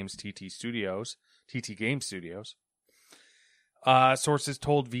WB Games TT Game Studios. Sources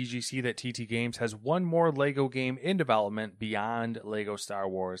told VGC that TT Games has one more LEGO game in development beyond LEGO Star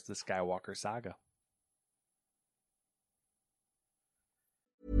Wars: The Skywalker Saga.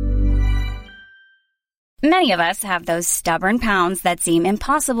 Many of us have those stubborn pounds that seem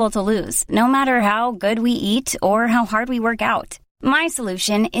impossible to lose, no matter how good we eat or how hard we work out. My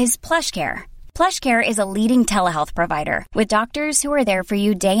solution is PlushCare. PlushCare is a leading telehealth provider with doctors who are there for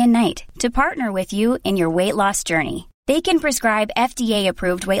you day and night to partner with you in your weight loss journey. They can prescribe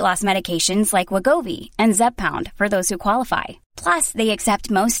FDA-approved weight loss medications like Wegovy and Zepbound for those who qualify. Plus, they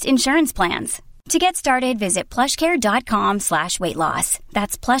accept most insurance plans. To get started, visit plushcare.com/weightloss.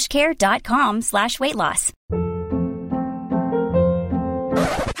 That's plushcare.com/weightloss.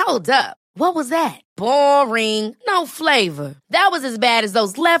 Hold up. What was that? Boring. No flavor. That was as bad as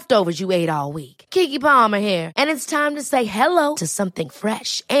those leftovers you ate all week. Keke Palmer here, and it's time to say hello to something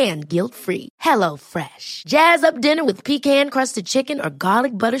fresh and guilt-free. Hello Fresh. Jazz up dinner with pecan-crusted chicken or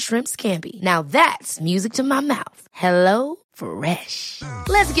garlic butter shrimp scampi. Now that's music to my mouth. Hello Fresh.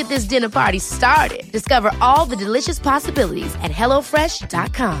 Let's get this dinner party started. Discover all the delicious possibilities at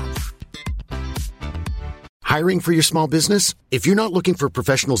hellofresh.com. Hiring for your small business? If you're not looking for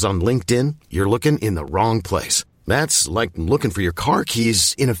professionals on LinkedIn, you're looking in the wrong place. That's like looking for your car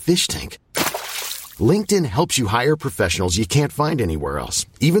keys in a fish tank. LinkedIn helps you hire professionals you can't find anywhere else,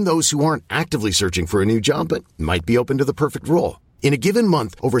 even those who aren't actively searching for a new job but might be open to the perfect role. In a given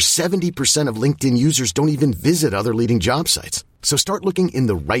month, over 70% of LinkedIn users don't even visit other leading job sites. So start looking in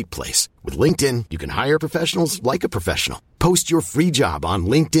the right place. With LinkedIn, you can hire professionals like a professional. Post your free job on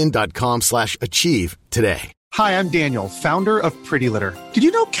linkedin.com/achieve today. Hi, I'm Daniel, founder of Pretty Litter. Did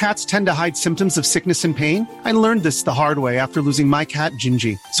you know cats tend to hide symptoms of sickness and pain? I learned this the hard way after losing my cat,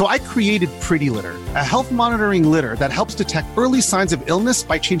 Gingy. So I created Pretty Litter, a health monitoring litter that helps detect early signs of illness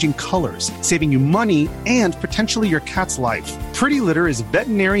by changing colors, saving you money and potentially your cat's life. Pretty Litter is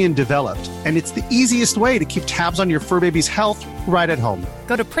veterinarian developed, and it's the easiest way to keep tabs on your fur baby's health right at home.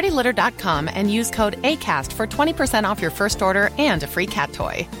 Go to prettylitter.com and use code ACAST for 20% off your first order and a free cat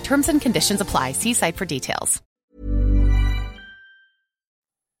toy. Terms and conditions apply. See site for details.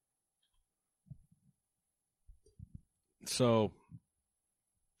 So,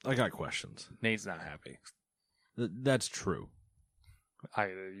 I got questions. Nate's not happy. That's true.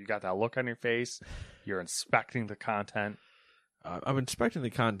 You got that look on your face. You're inspecting the content. I'm inspecting the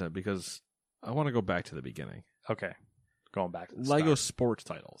content because I want to go back to the beginning. Okay. Going back to the Lego start. sports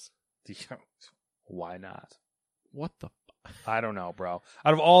titles. Why not? What the I don't know, bro.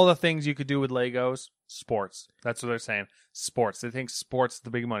 Out of all the things you could do with Legos, sports. That's what they're saying. Sports. They think sports is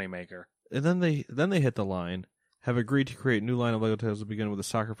the big money maker. And then they hit the line. Have agreed to create new line of Lego titles to begin with a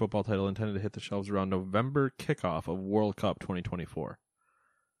soccer football title intended to hit the shelves around November kickoff of World Cup 2024.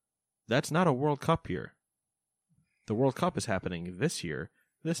 That's not a World Cup year. The World Cup is happening this year,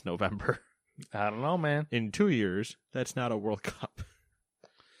 this November. I don't know, man. In 2 years, that's not a World Cup.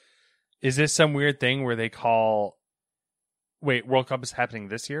 Is this some weird thing where they call... Wait, World Cup is happening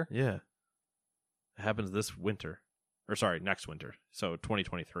this year? Yeah. It happens this winter. Or sorry, next winter. So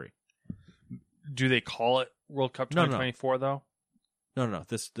 2023. Do they call it World Cup 2024 though? No.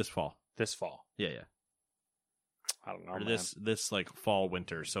 This fall. This fall. Yeah. I don't know. Or man. this like fall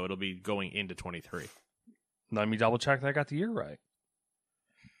winter. So it'll be going into 23. Let me double check that I got the year right.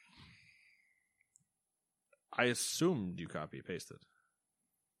 I assumed you copy pasted.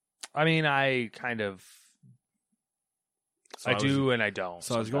 I mean, I kind of. So I do and I don't.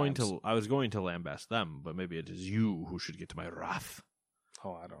 So sometimes. I was going to lambast them, but maybe it is you who should get to my wrath.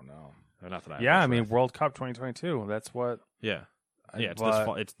 Oh, I don't know. Or not that I. Yeah, I mean World Cup 2022. That's what. Yeah, it's this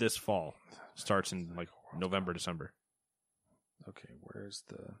fall. It's this fall. Starts in like November, December. Okay, where's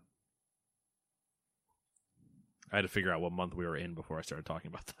the? I had to figure out what month we were in before I started talking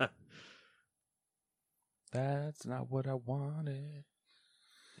about that. That's not what I wanted.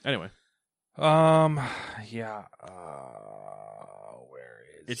 Anyway. Yeah. Where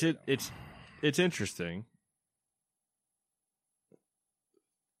is it? It's interesting.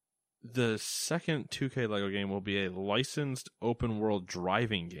 The second 2K Lego game will be a licensed open world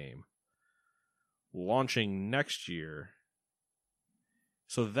driving game launching next year.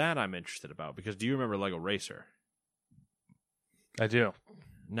 So that I'm interested about because do you remember Lego Racer? I do.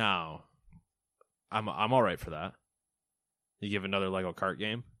 Now, I'm all right for that. You give another Lego kart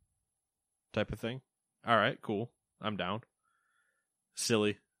game type of thing. All right, cool. I'm down.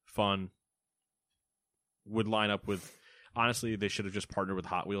 Silly, fun. Would line up with. Honestly, they should have just partnered with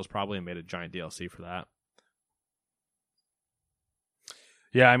Hot Wheels probably and made a giant DLC for that.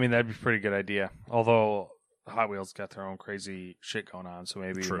 Yeah, I mean that'd be a pretty good idea. Although Hot Wheels got their own crazy shit going on, so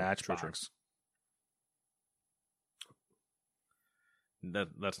maybe Matchbox.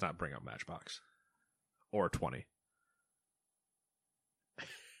 Let's not bring up Matchbox or 20.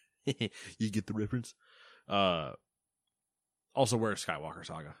 You get the reference. Also, where's Skywalker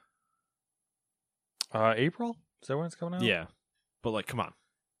Saga? April? Is that when it's coming out? Yeah. But, like, come on.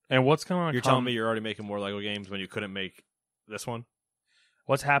 And what's going to You're telling me you're already making more Lego games when you couldn't make this one?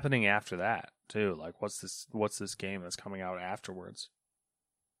 What's happening after that, too? Like, what's this game that's coming out afterwards?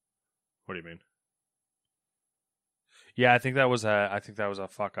 What do you mean? Yeah, I think that was a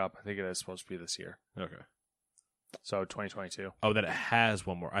fuck up. I think it is supposed to be this year. Okay. So 2022. Oh, that it has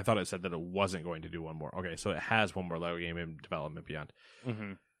one more. I thought it said that it wasn't going to do one more. Okay, so it has one more Lego game in development beyond.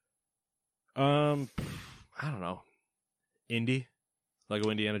 Mm-hmm. I don't know. Indie? Lego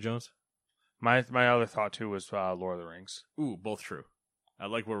Indiana Jones? My other thought, too, was Lord of the Rings. Ooh, both true. I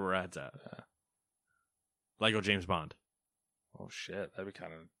like where we're at. Lego James Bond. Oh, shit. That'd be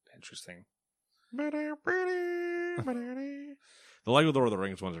kind of interesting. The Lego Lord of the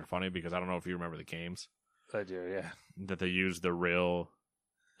Rings ones are funny because I don't know if you remember the games. I do, yeah. That they use the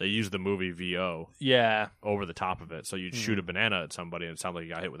movie VO over the top of it. So you'd shoot a banana at somebody and it sounded like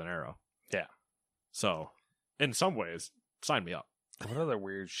you got hit with an arrow. Yeah. So, in some ways, sign me up. What other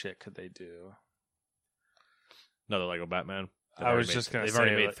weird shit could they do? Another Lego Batman. I was just going to say... They've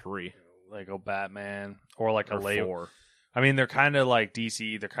already made 3. Lego Batman. Or like a Lego... 4. I mean, they're kind of like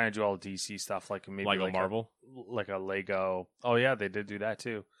DC. They're kind of do all the DC stuff, like maybe Lego like Marvel, like a Lego. Oh yeah, they did do that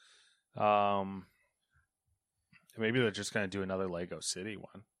too. Maybe they're just gonna do another Lego City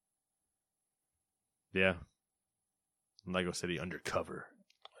one. Yeah, Lego City Undercover.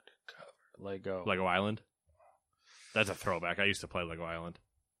 Lego Island. That's a throwback. I used to play Lego Island.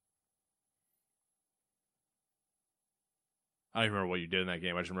 I don't even remember what you did in that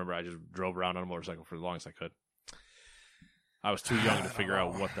game. I just remember I just drove around on a motorcycle for as long as I could. I was too young to figure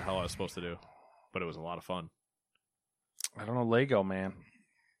out what the hell I was supposed to do, but it was a lot of fun. I don't know, Lego, man.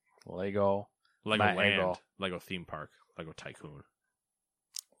 Lego Land, Lego. Lego Theme Park, Lego Tycoon.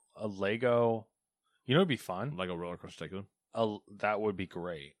 A Lego, you know, it'd be fun. Lego Roller Coaster Tycoon. That would be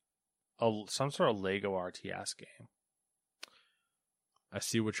great. Some sort of Lego RTS game. I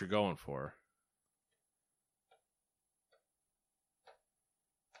see what you're going for.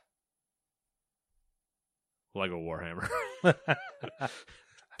 Lego Warhammer.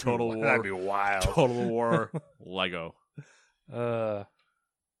 Total War. That'd be wild. Total War Lego. Honestly,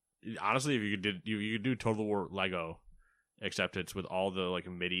 if you could do Total War Lego, except it's with all the like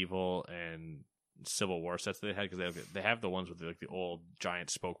medieval and Civil War sets they had, because they have the ones with the old giant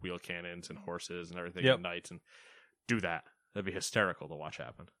spoke wheel cannons and horses and everything, and knights, and do that. That'd be hysterical to watch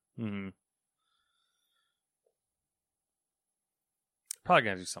happen. Mm-hmm. Probably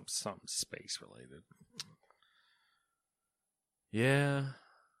gonna do something space related. Yeah.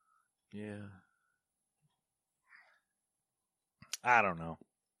 I don't know.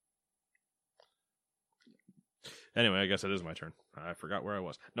 Anyway, I guess it is my turn. I forgot where I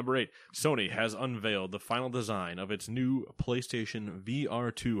was. Number 8. Sony has unveiled the final design of its new PlayStation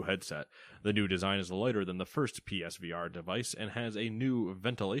VR2 headset. The new design is lighter than the first PSVR device and has a new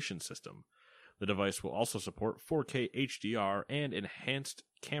ventilation system. The device will also support 4K HDR and enhanced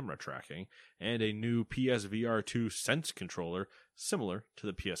camera tracking, and a new PSVR2 Sense controller similar to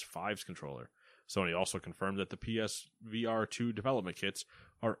the PS5's controller. Sony also confirmed that the PSVR2 development kits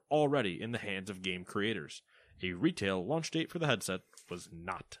are already in the hands of game creators. A retail launch date for the headset was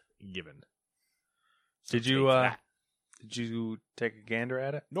not given. So did you take a gander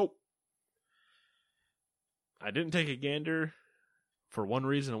at it? Nope. I didn't take a gander for one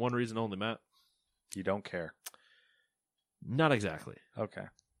reason and one reason only, Matt. You don't care. Not exactly. Okay.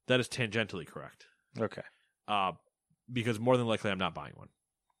 That is tangentially correct. Okay. Because more than likely I'm not buying one.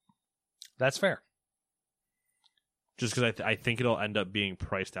 That's fair. Just because I think it'll end up being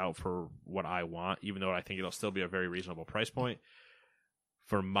priced out for what I want, even though I think it'll still be a very reasonable price point.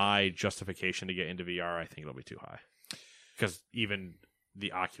 For my justification to get into VR, I think it'll be too high. Because even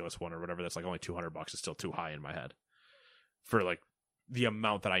the Oculus one or whatever, that's like only $200 is still too high in my head. For like the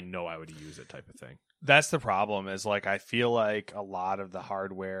amount that I know I would use it type of thing. That's the problem, is like I feel like a lot of the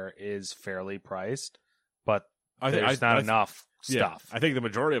hardware is fairly priced, but there's not enough stuff. I think the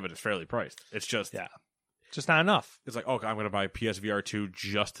majority of it is fairly priced. It's just just not enough. It's like, okay, I'm going to buy PSVR 2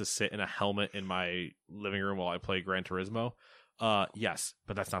 just to sit in a helmet in my living room while I play Gran Turismo. Yes,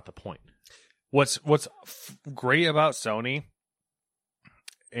 but that's not the point. What's great about Sony,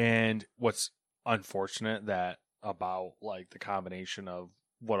 and what's unfortunate about like the combination of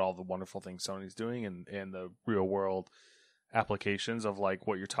what all the wonderful things Sony's doing and the real world applications of like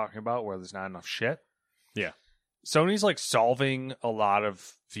what you're talking about, where there's not enough shit. Yeah. Sony's like solving a lot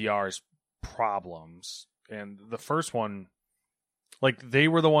of VR's problems. And the first one, like they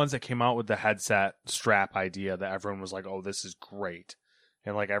were the ones that came out with the headset strap idea that everyone was like, oh, this is great.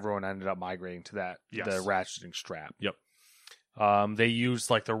 And like everyone ended up migrating to that, the ratcheting strap. Yep. They used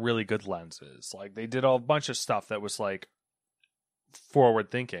like the really good lenses. Like they did a bunch of stuff that was like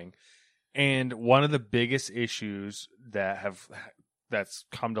forward thinking. And one of the biggest issues that's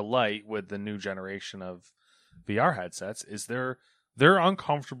come to light with the new generation of VR headsets is they're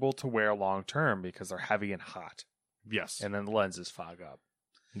uncomfortable to wear long term because they're heavy and hot. Yes. And then the lenses fog up.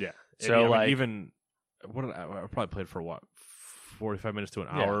 Yeah. So I mean, even I probably played for 45 minutes to an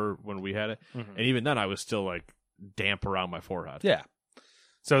hour when we had it. Mm-hmm. And even then I was still like damp around my forehead. Yeah.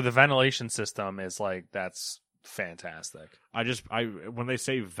 So the ventilation system is like, that's fantastic. When they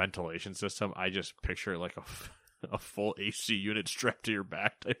say ventilation system, I just picture like a full AC unit strapped to your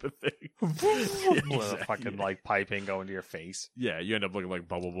back type of thing. Exactly. Fucking like piping going to your face. Yeah, you end up looking like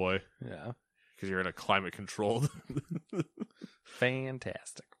Bubble Boy. Yeah. Because you're in a climate controlled.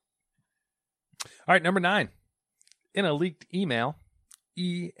 Fantastic. All right, number 9. In a leaked email,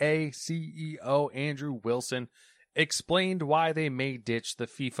 EA CEO Andrew Wilson explained why they may ditch the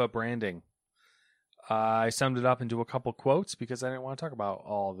FIFA branding. I summed it up into a couple quotes because I didn't want to talk about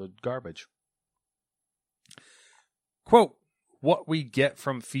all the garbage. Quote, "What we get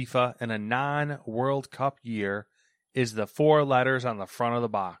from FIFA in a non-World Cup year is the 4 letters on the front of the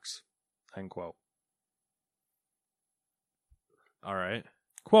box." End quote. All right.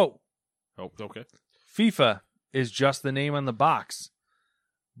 Quote, "Oh, okay. FIFA is just the name on the box,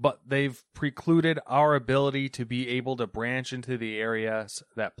 but they've precluded our ability to be able to branch into the areas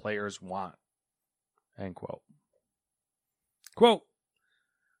that players want." End quote. Quote,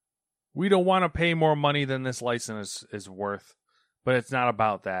 "We don't want to pay more money than this license is worth, but it's not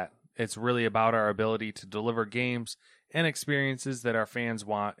about that. It's really about our ability to deliver games and experiences that our fans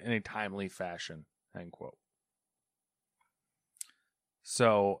want in a timely fashion." End quote.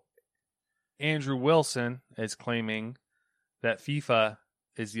 So, Andrew Wilson is claiming that FIFA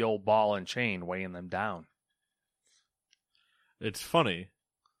is the old ball and chain weighing them down. It's funny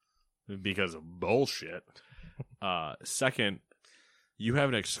because of bullshit. Second, you have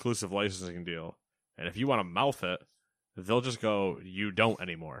an exclusive licensing deal, and if you want to mouth it, they'll just go, "You don't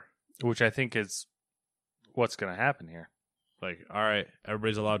anymore." Which I think is what's going to happen here. Like, all right,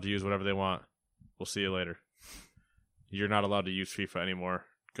 everybody's allowed to use whatever they want. We'll see you later. You're not allowed to use FIFA anymore.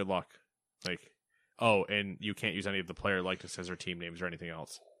 Good luck. Like, oh, and you can't use any of the player likenesses or team names or anything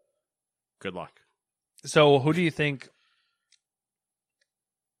else. Good luck. So, who do you think?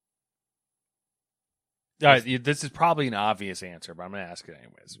 All right, this is probably an obvious answer, but I'm going to ask it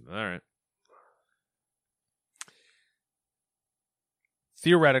anyways. All right.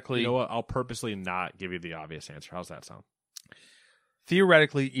 Theoretically, You know what? I'll purposely not give you the obvious answer. How's that sound?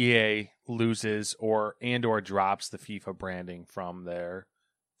 theoretically, EA loses or drops the FIFA branding from their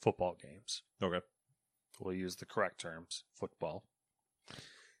football games. Okay. We'll use the correct terms: football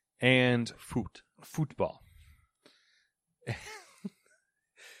and football.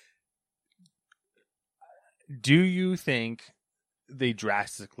 Do you think they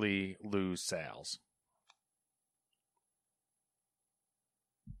drastically lose sales?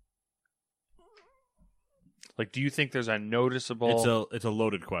 Like, do you think there's a noticeable... It's a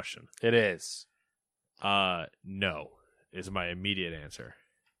loaded question. It is. No, is my immediate answer.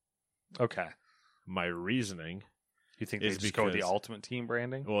 Okay. My reasoning... You think they just go with the Ultimate Team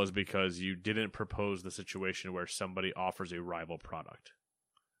branding? Well, is because you didn't propose the situation where somebody offers a rival product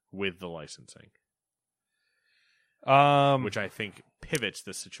with the licensing. Which I think pivots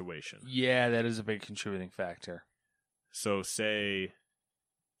the situation. Yeah, that is a big contributing factor. So say,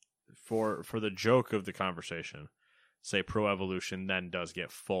 for the joke of the conversation, say Pro Evolution then does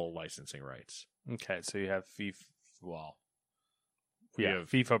get full licensing rights. Okay, so you have FIFA, have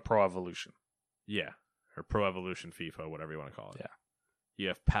FIFA Pro Evolution. Yeah, or Pro Evolution FIFA, whatever you want to call it. Yeah. You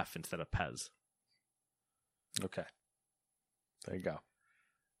have PEF instead of PES. Okay. There you go.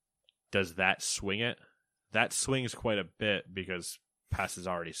 Does that swing it? That swings quite a bit because PES is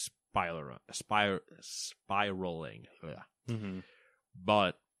already spiraling. Yeah. Mm-hmm.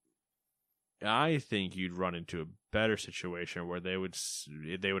 But I think you'd run into a better situation where they would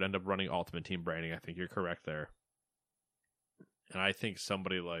end up running Ultimate Team branding. I think you're correct there. And I think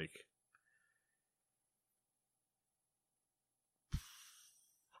somebody like...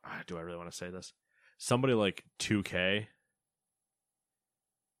 do I really want to say this? Somebody like 2K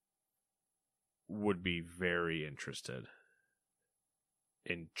would be very interested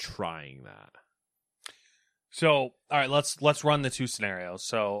in trying that. So, all right, let's run the two scenarios.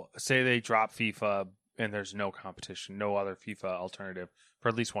 So, say they drop FIFA and there's no competition, no other FIFA alternative for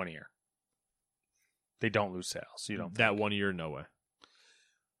at least 1 year. They don't lose sales. You don't that 1 year, no way.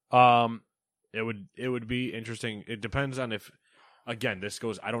 It would be interesting. It depends on if, again, this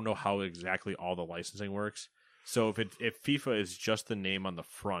goes, I don't know how exactly all the licensing works, So if FIFA is just the name on the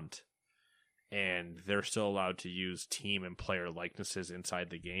front, and they're still allowed to use team and player likenesses inside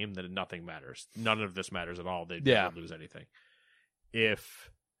the game, then nothing matters. None of this matters at all. They don't lose anything. If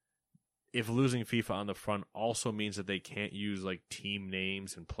losing FIFA on the front also means that they can't use like team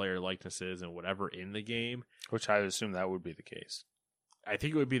names and player likenesses and whatever in the game, which I assume that would be the case. I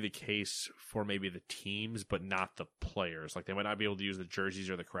think it would be the case for maybe the teams, but not the players. Like they might not be able to use the jerseys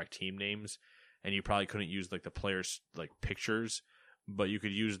or the correct team names, and you probably couldn't use like the players' like pictures, but you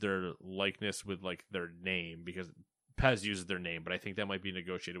could use their likeness with like their name because PES uses their name. But I think that might be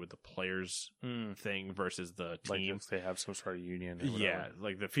negotiated with the players thing versus the team. Like if they have some sort of union. Yeah,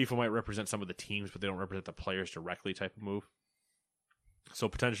 like the FIFA might represent some of the teams, but they don't represent the players directly type of move. So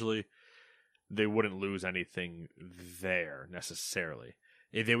potentially they wouldn't lose anything there necessarily.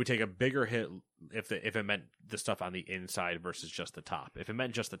 If they would take a bigger hit if it meant the stuff on the inside versus just the top. If it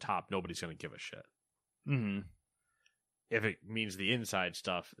meant just the top, nobody's going to give a shit. Mm-hmm. If it means the inside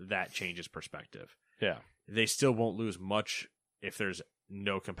stuff, that changes perspective. Yeah. They still won't lose much if there's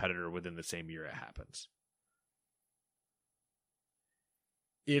no competitor within the same year it happens.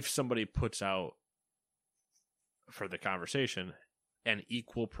 If somebody puts out, for the conversation, an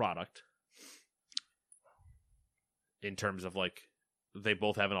equal product in terms of like they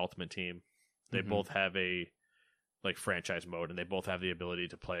both have an ultimate team, they both have a like franchise mode, and they both have the ability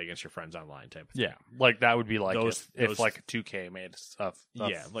to play against your friends online type of thing. Yeah, like that would be like those if like 2K made a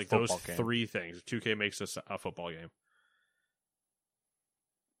like football those game. three things. 2K makes a football game,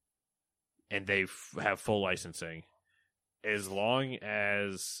 and they have full licensing. As long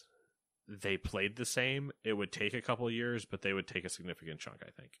as they played the same, it would take a couple of years, but they would take a significant chunk,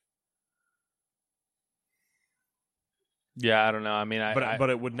 I think. Yeah, I don't know. I mean, but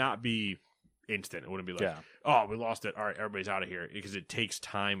it would not be instant. It wouldn't be like, oh, we lost it. All right, everybody's out of here, because it takes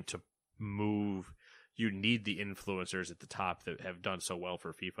time to move. You need the influencers at the top that have done so well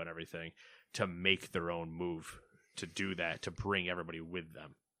for FIFA and everything to make their own move, to do that, to bring everybody with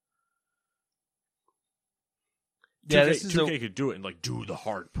them. Yeah, 2K could do it and like do the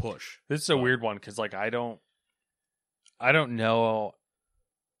hard push. This is a weird one because like I don't know.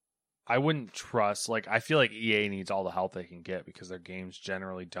 I wouldn't trust. Like I feel like EA needs all the help they can get because their games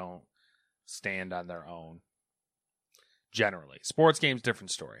generally don't stand on their own. Generally, sports games, different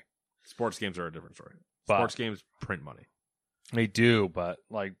story. Sports games are a different story. But sports games print money. They do, but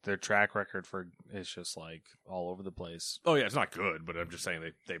like their track record for is just like all over the place. Oh yeah, it's not good, but I'm just saying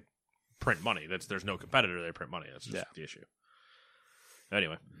they print money. There's no competitor. They print money. That's just the issue.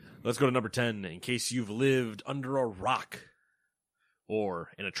 Anyway, let's go to number 10. In case you've lived under a rock,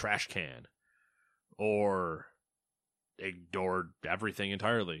 or in a trash can, or ignored everything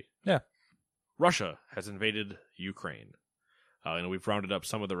entirely. Yeah, Russia has invaded Ukraine. And we've rounded up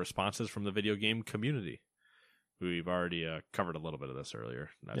some of the responses from the video game community. We've already covered a little bit of this earlier.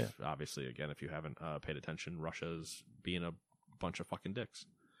 Obviously, again, if you haven't paid attention, Russia's being a bunch of fucking dicks.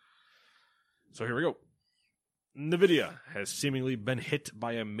 So here we go. NVIDIA has seemingly been hit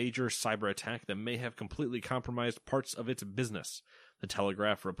by a major cyber attack that may have completely compromised parts of its business. The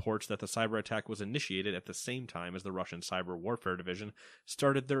Telegraph reports that the cyber attack was initiated at the same time as the Russian Cyber Warfare Division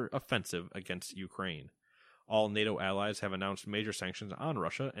started their offensive against Ukraine. All NATO allies have announced major sanctions on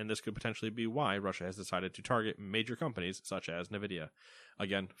Russia, and this could potentially be why Russia has decided to target major companies such as NVIDIA.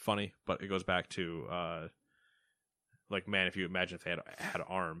 Again, funny, but it goes back to, like, man, if you imagine if they had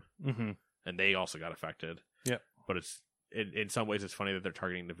ARM, and they also got affected. Yeah. But it's in some ways it's funny that they're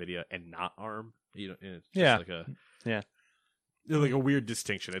targeting NVIDIA and not ARM. You know, it's just like a weird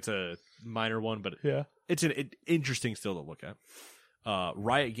distinction. It's a minor one, but it's an interesting still to look at.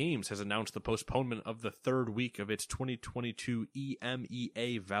 Riot Games has announced the postponement of the third week of its 2022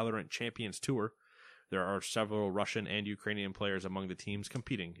 EMEA Valorant Champions Tour. There are several Russian and Ukrainian players among the teams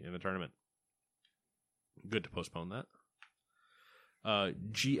competing in the tournament. Good to postpone that.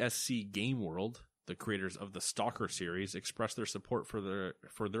 GSC Game World, the creators of the Stalker series, expressed their support for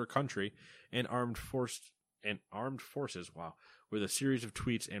their country and armed forces. Wow, with a series of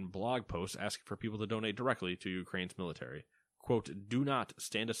tweets and blog posts asking for people to donate directly to Ukraine's military. Quote, "Do not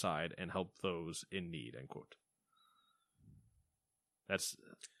stand aside and help those in need," end quote. It's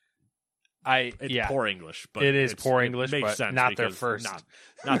poor English, but it is poor English, it makes but sense not their first.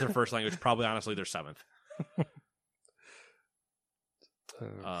 Not their first language. Probably, honestly, their seventh.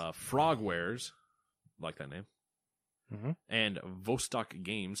 Frogwares, like that name, and Vostok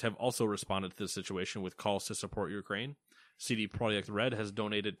Games have also responded to the situation with calls to support Ukraine. CD Projekt Red has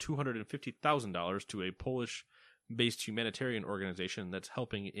donated $250,000 to a Polish-based humanitarian organization that's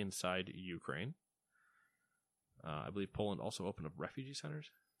helping inside Ukraine. I believe Poland also opened up refugee centers.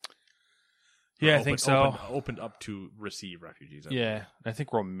 Yeah, I think so. Opened up to receive refugees. Yeah, I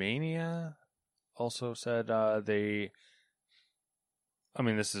think Romania also said they. I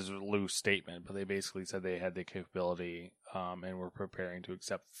mean, this is a loose statement, but they basically said they had the capability and were preparing to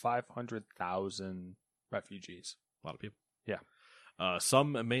accept 500,000 refugees. A lot of people. Yeah.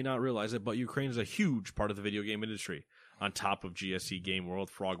 Some may not realize it, but Ukraine is a huge part of the video game industry. On top of GSC Game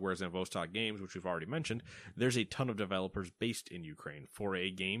World, Frogwares, and Vostok Games, which we've already mentioned, there's a ton of developers based in Ukraine.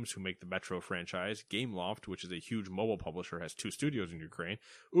 4A Games, who make the Metro franchise, Gameloft, which is a huge mobile publisher, has 2 studios in Ukraine.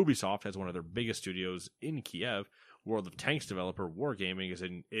 Ubisoft has one of their biggest studios in Kiev. World of Tanks developer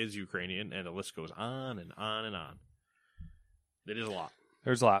Wargaming is Ukrainian, and the list goes on and on and on. It is a lot.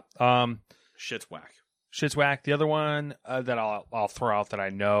 There's a lot. Shit's whack. Shit's whack. The other one that I'll throw out that I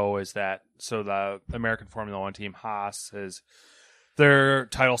know is that the American Formula One team Haas their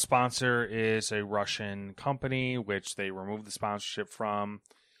title sponsor is a Russian company, which they removed the sponsorship from,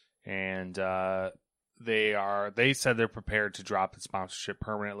 and they said they're prepared to drop the sponsorship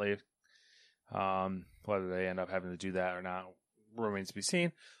permanently. Whether they end up having to do that or not remains to be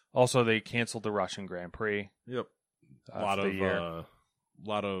seen. Also, they canceled the Russian Grand Prix. Yep, a lot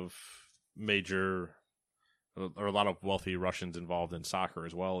of major. Or a lot of wealthy Russians involved in soccer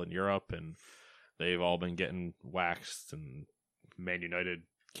as well in Europe, and they've all been getting waxed. And Man United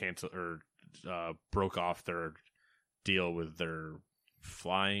broke off their deal with their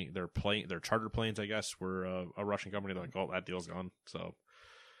charter planes. I guess were a Russian company. They're like, oh, that deal's gone. So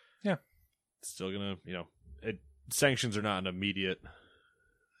yeah, it's still gonna sanctions are not an immediate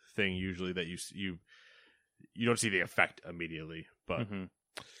thing usually that you don't see the effect immediately, but. Mm-hmm.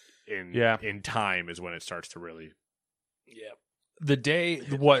 In time is when it starts to really the day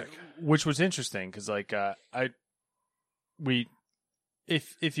which was interesting because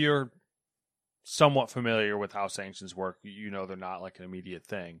if you're somewhat familiar with how sanctions work, they're not like an immediate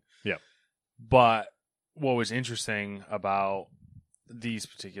thing. But what was interesting about these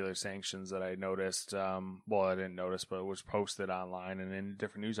particular sanctions that I noticed, I didn't notice, but it was posted online and in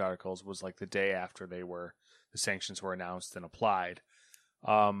different news articles, was like the day after the sanctions were announced and applied.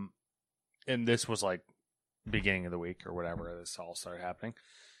 And this was like beginning of the week or whatever this all started happening.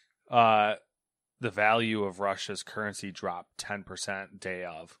 The value of Russia's currency dropped 10% day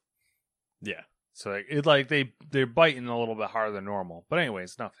of. Yeah. So they're biting a little bit harder than normal. But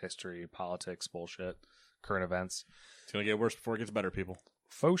anyways, enough history, politics, bullshit, current events. It's gonna get worse before it gets better, people.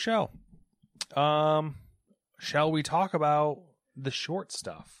 Faux show. Shall we talk about the short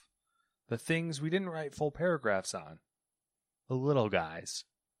stuff? The things we didn't write full paragraphs on. The little guys.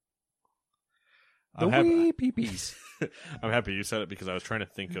 The wee peepees. I'm happy you said it because I was trying to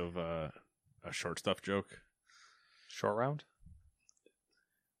think of a short stuff joke. Short round?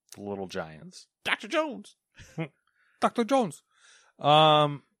 The Little Giants. Dr. Jones. Dr. Jones.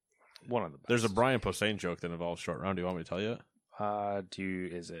 One of the best. There's a Brian Posehn joke that involves short round. Do you want me to tell you it?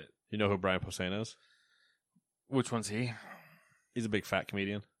 Is it? You know who Brian Posehn is? Which one's he? He's a big fat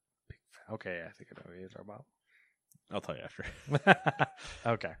comedian. Okay, I think I know who you're talking about. I'll tell you after.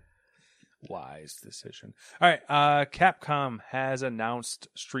 Okay. Wise decision. All right. Capcom has announced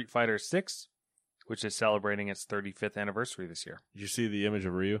Street Fighter 6, which is celebrating its 35th anniversary this year. Did you see the image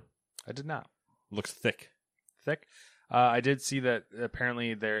of Ryu? I did not. Looks thick. Thick? I did see that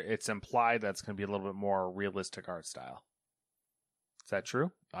apparently it's implied that's going to be a little bit more realistic art style. Is that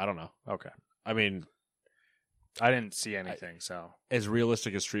true? I don't know. Okay. I mean, I didn't see anything, so. As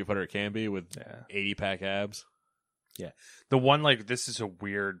realistic as Street Fighter can be with 80-pack abs. Yeah. The one, this is a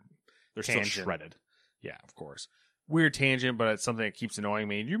weird They're tangent. Still shredded. Yeah, of course. Weird tangent, but it's something that keeps annoying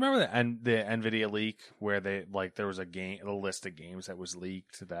me. Do you remember the NVIDIA leak where they, there was a list of games that was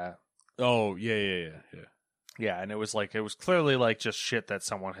leaked to that? Oh, yeah. Yeah, and it was clearly just shit that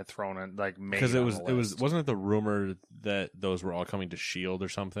someone had thrown in, made. Because wasn't it the rumor that those were all coming to Shield or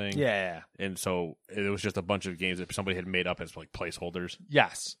something? Yeah. And so it was just a bunch of games that somebody had made up as placeholders.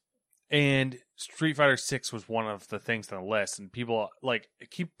 Yes. And Street Fighter 6 was one of the things on the list, and people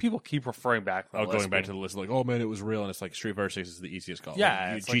keep referring back to the list. Going back to the list, oh man, it was real, and it's like Street Fighter 6 is the easiest call.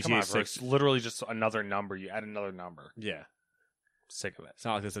 Yeah, GTA come on, 6 bro. It's literally just another number. You add another number. Yeah. Sick of it. It's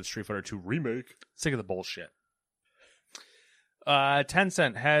not like they said Street Fighter 2 remake. Sick of the bullshit.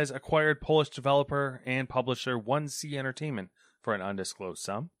 Tencent has acquired Polish developer and publisher 1C Entertainment for an undisclosed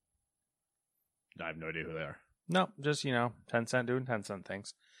sum. I have no idea who they are. No, just, Tencent doing Tencent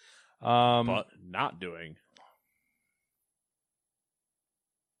things. But not doing.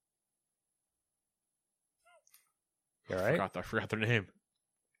 You all right? I forgot their name.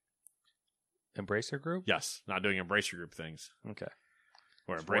 Embracer Group? Yes, not doing Embracer Group things. Okay.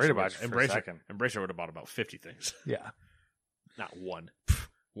 Or Embracer about you for a second. Embracer would have bought about 50 things. Yeah. Not one.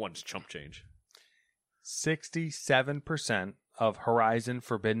 One's chump change. 67% of Horizon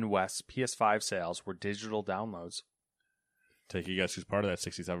Forbidden West PS5 sales were digital downloads. Take you guys who's part of that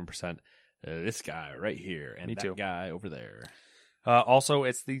 67%. This guy right here and that guy over there. Also,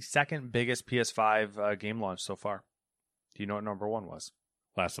 it's the second biggest PS5 game launch so far. Do you know what number one was?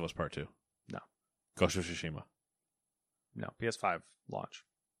 Last of Us Part 2. No. Ghost of Tsushima. No, PS5 launch.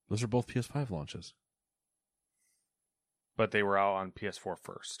 Those are both PS5 launches. But they were out on PS4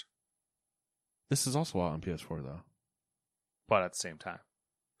 first. This is also out on PS4, though. But at the same time.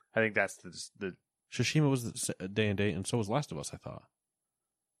 I think that's the Tsushima was the day and date, and so was Last of Us, I thought.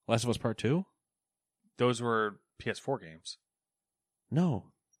 Last of Us Part 2? Those were PS4 games. No.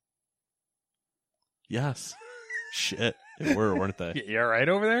 Yes. Shit. They were, weren't they? You all right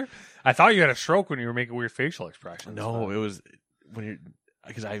over there? I thought you had a stroke when you were making weird facial expressions. No, it was when you're...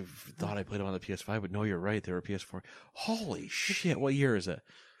 Because I thought I played them on the PS5, but no, you're right. They were PS4. Holy shit. What year is it?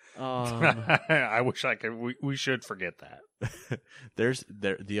 I wish I could. We should forget that. There's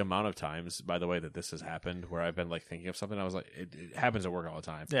the amount of times, by the way, that this has happened where I've been like thinking of something. I was like, it happens at work all the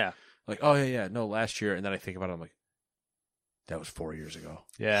time. Yeah. Like, oh yeah, no, last year, and then I think about it. I'm like, that was 4 years ago.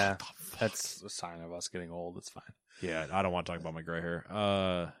 Yeah, that's a sign of us getting old. It's fine. Yeah, I don't want to talk about my gray hair.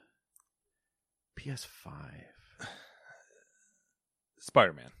 PS5,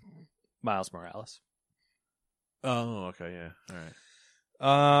 Spider-Man, Miles Morales. Oh, okay, yeah, all right.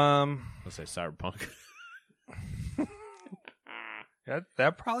 Let's say Cyberpunk.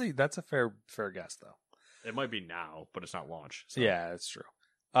 That's a fair guess though. It might be now, but it's not launch. So. Yeah, that's true.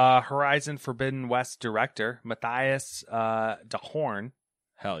 Horizon Forbidden West director Matthias DeHorn.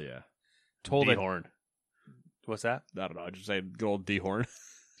 Hell yeah. Told DeHorn. What's that? I don't know. I just say good old DeHorn.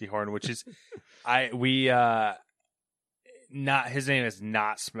 DeHorn, which is not his name is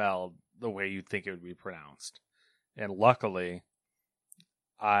not spelled the way you'd think it would be pronounced. And luckily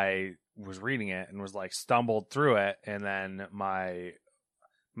I was reading it and was like stumbled through it, and then my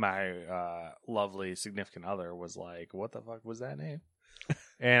lovely significant other was like, "What the fuck was that name?"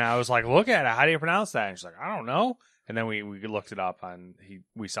 And I was like, "Look at it. How do you pronounce that?" And she's like, "I don't know." And then we looked it up on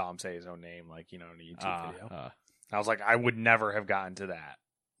we saw him say his own name, like, in a YouTube video. I was like, I would never have gotten to that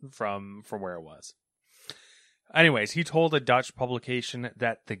from where it was. Anyways, he told a Dutch publication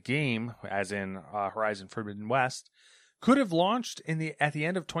that the game, as in Horizon Forbidden West, could have launched at the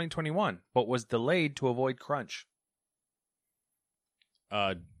end of 2021, but was delayed to avoid crunch.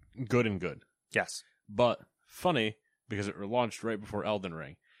 Good and good. Yes. But funny, because it launched right before Elden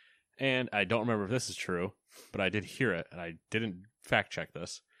Ring. And I don't remember if this is true, but I did hear it, and I didn't fact check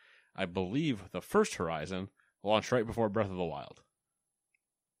this. I believe the first Horizon launched right before Breath of the Wild.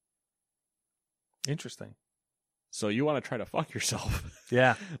 Interesting. So you want to try to fuck yourself.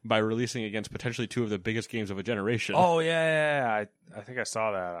 Yeah. By releasing against potentially two of the biggest games of a generation. Oh, yeah. I think I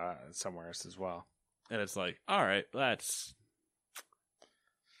saw that somewhere else as well. And it's like, all right, that's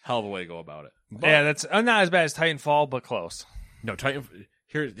hell of a way to go about it. But, yeah, that's not as bad as Titanfall, but close. No,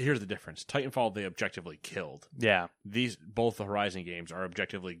 here's the difference. Titanfall, they objectively killed. Yeah. Both the Horizon games are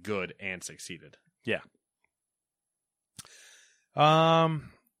objectively good and succeeded. Yeah.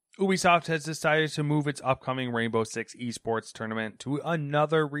 Ubisoft has decided to move its upcoming Rainbow Six esports tournament to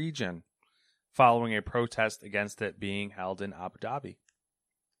another region, following a protest against it being held in Abu Dhabi.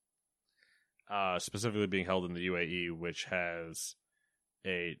 Specifically being held in the UAE, which has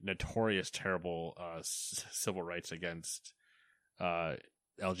a notorious terrible civil rights against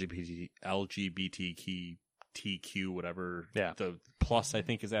LGBTQ, whatever. Yeah. The plus, I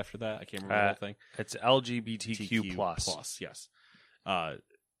think, is after that. I can't remember the whole thing. It's LGBTQ plus. Plus, yes.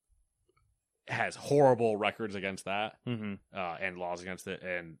 Has horrible records against that, and laws against it,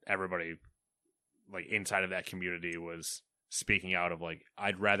 and everybody, like, inside of that community was speaking out of, like,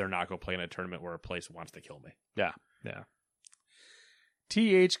 I'd rather not go play in a tournament where a place wants to kill me. Yeah.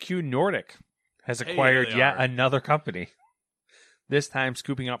 THQ Nordic has acquired yet another company, this time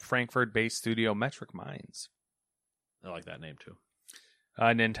scooping up Frankfurt-based studio Metric Minds. I like that name, too.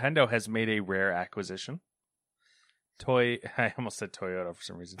 Nintendo has made a rare acquisition. I almost said Toyota for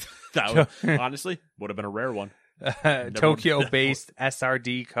some reason. That would, honestly, would have been a rare one. Tokyo-based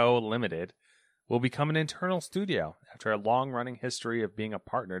SRD Co. Limited will become an internal studio after a long-running history of being a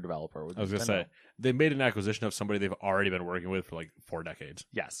partner developer with Nintendo. I was going to say, they made an acquisition of somebody they've already been working with for like 4 decades.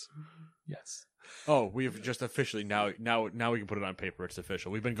 Yes. Oh, we've just officially, now we can put it on paper. It's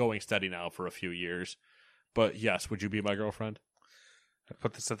official. We've been going steady now for a few years. But yes, would you be my girlfriend? I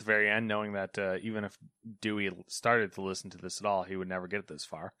put this at the very end, knowing that even if Dewey started to listen to this at all, he would never get this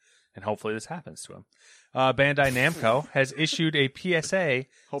far. And hopefully this happens to him. Bandai Namco has issued a PSA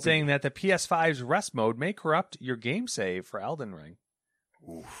saying that the PS5's rest mode may corrupt your game save for Elden Ring.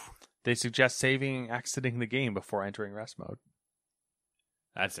 Oof. They suggest exiting the game before entering rest mode.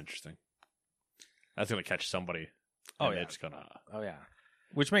 That's interesting. That's going to catch somebody. Oh, yeah. It's gonna... Oh, yeah.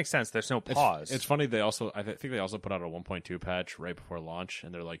 Which makes sense. There's no pause. It's funny. I think they also put out a 1.2 patch right before launch,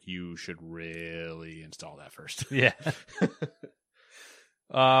 and they're like, you should really install that first. Yeah.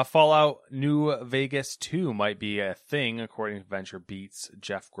 Fallout New Vegas 2 might be a thing, according to VentureBeat's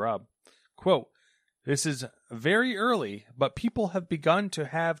Jeff Grubb. Quote, "This is very early, but people have begun to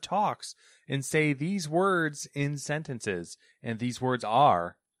have talks and say these words in sentences, and these words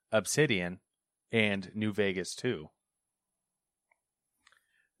are Obsidian and New Vegas 2.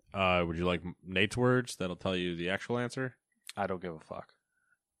 Would you like Nate's words? That'll tell you the actual answer. I don't give a fuck.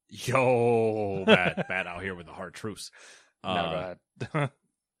 Yo, Matt out here with the hard truths. No, go ahead.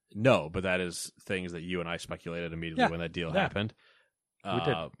 No, but that is things that you and I speculated immediately when that deal happened. We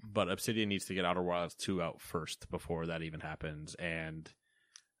did. But Obsidian needs to get Outer Wilds 2 out first before that even happens. And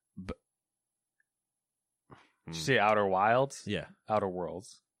Did you say Outer Wilds? Yeah. Outer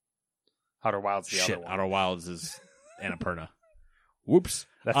Worlds. Outer Wilds the other one. Outer Wilds is Annapurna. Whoops.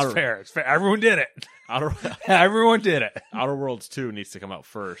 That's fair. It's fair. Everyone did it. Everyone did it. Outer Worlds 2 needs to come out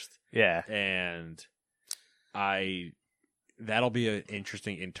first. Yeah. And that'll be an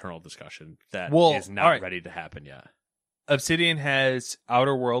interesting internal discussion that is not ready to happen yet. Obsidian has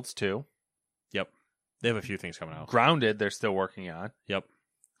Outer Worlds 2. Yep. They have a few things coming out. Grounded, they're still working on. Yep.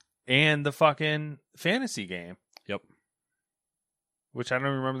 And the fucking fantasy game. Yep. Which I don't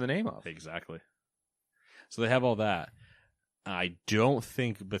remember the name of. Exactly. So they have all that. I don't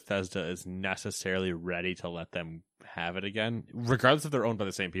think Bethesda is necessarily ready to let them have it again, regardless if they're owned by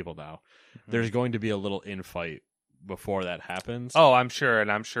the same people now. Mm-hmm. There's going to be a little infight before that happens. Oh, I'm sure.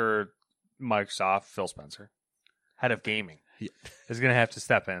 And I'm sure Microsoft, Phil Spencer, head of gaming, is going to have to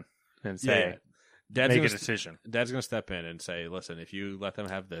step in and say, make a decision. Dad's going to step in and say, listen, if you let them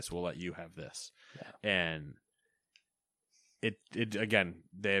have this, we'll let you have this. Yeah. And it again,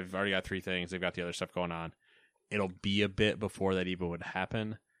 they've already got 3 things. They've got the other stuff going on. It'll be a bit before that even would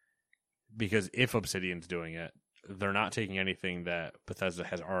happen, because if Obsidian's doing it, they're not taking anything that Bethesda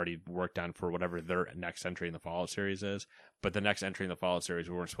has already worked on for whatever their next entry in the Fallout series is. But the next entry in the Fallout series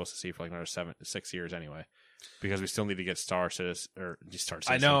we weren't supposed to see for like another 6 years anyway, because we still need to get Star Citizen.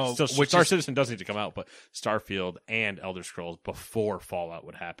 I know, Star Citizen does need to come out, but Starfield and Elder Scrolls before Fallout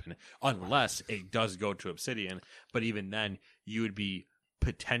would happen, unless it does go to Obsidian. But even then, you would be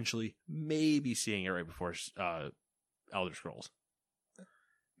potentially maybe seeing it right before Elder Scrolls.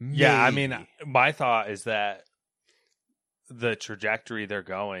 Maybe. Yeah, I mean, my thought is that the trajectory they're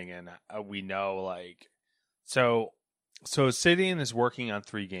going, and we know, like, so Obsidian is working on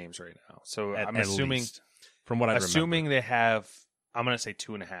 3 games right now. So I'm assuming, from what I remember, they have, I'm going to say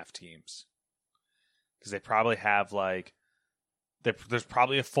 2.5 teams, because they probably have like, there's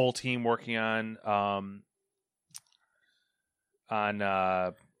probably a full team working on.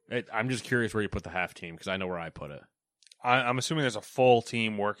 I'm just curious where you put the half team, because I know where I put it. I'm assuming there's a full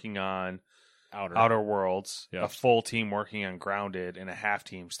team working on Outer Worlds, a full team working on Grounded, and a half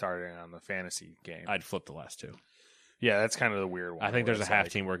team starting on the fantasy game. I'd flip the last 2. Yeah, that's kind of the weird one. I think there's a half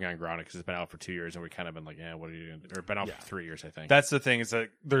team working on Grounded because it's been out for 2 years, and we've kind of been like, what are you doing? Or been out for 3 years, I think. That's the thing, is that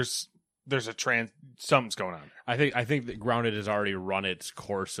there's a something's going on there. I think that Grounded has already run its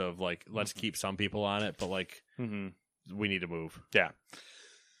course of like, let's keep some people on it, but like, we need to move. Yeah.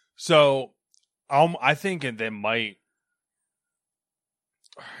 So, I think they might,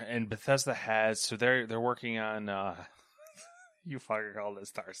 and Bethesda has, so they're working on, you fucking called it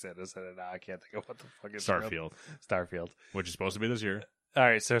Star Citizen, and now I can't think of what the fuck is Starfield. Which is supposed to be this year. All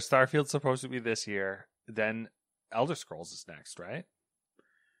right, so Starfield's supposed to be this year. Then Elder Scrolls is next, right?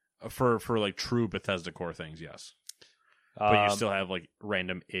 For like true Bethesda core things, yes. But you still have like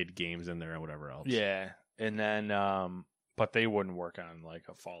random id games in there and whatever else. Yeah. And then, but they wouldn't work on like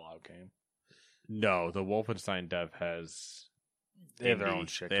a Fallout game. No, the Wolfenstein dev has. They have their own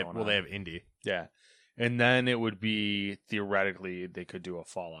shit going on. Well, they have indie. Yeah. And then it would be, theoretically, they could do a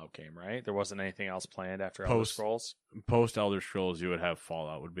Fallout game, right? There wasn't anything else planned after Elder Scrolls? Post Elder Scrolls, you would have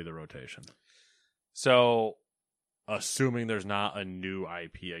Fallout would be the rotation. So, assuming there's not a new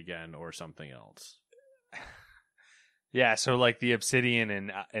IP again or something else. Yeah, so like the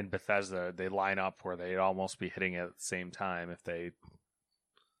Obsidian and Bethesda, they line up where they'd almost be hitting it at the same time if they...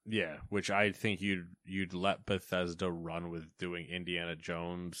 Yeah, which I think you'd let Bethesda run with doing Indiana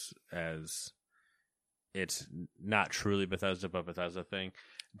Jones as it's not truly Bethesda, but Bethesda thing.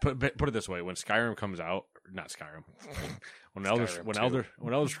 Put it this way: when Skyrim comes out, not Skyrim, when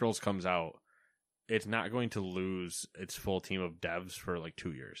Elder Scrolls comes out, it's not going to lose its full team of devs for like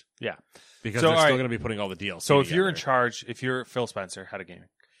 2 years. Yeah, because they're still going to be putting all the DLC. So if you're in charge, if you're Phil Spencer, head of gaming,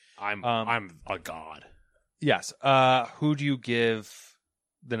 I'm a god. Yes. Who do you give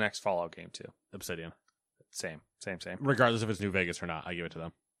the next Fallout game to? Obsidian. Same. Regardless if it's New Vegas or not, I give it to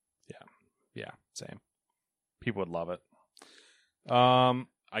them. Yeah, same. People would love it.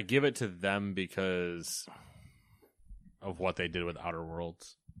 I give it to them because of what they did with Outer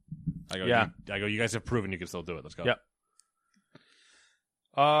Worlds. I go, you guys have proven you can still do it. Let's go. Yep.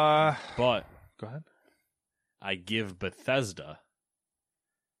 But go ahead. I give Bethesda.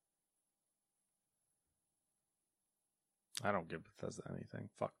 I don't give Bethesda anything.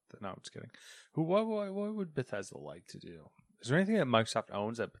 Fuck. No, I'm just kidding. What would Bethesda like to do? Is there anything that Microsoft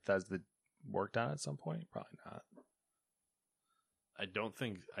owns that Bethesda worked on at some point? Probably not. I don't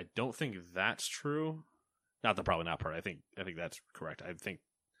think that's true. Not the probably not part. I think that's correct. I don't think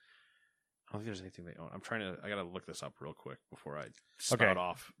there's anything they own. I gotta look this up real quick before I spout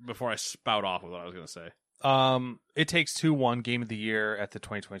off with what I was gonna say. It Takes Two won Game of the Year at the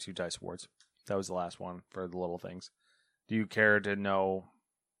 2022 DICE Awards. That was the last one for the little things. Do you care to know?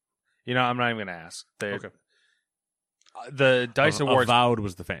 I'm not even gonna ask. Okay. The DICE Awards. Avowed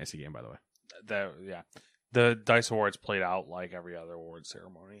was the fantasy game, by the way. The DICE Awards played out like every other awards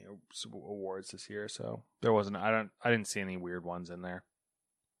ceremony awards this year, so there wasn't. I didn't see any weird ones in there.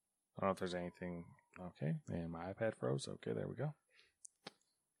 I don't know if there's anything. Okay, and my iPad froze. Okay, there we go.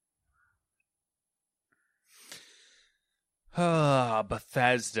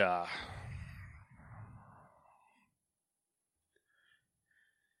 Bethesda.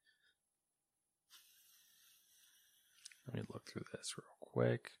 Let me look through this real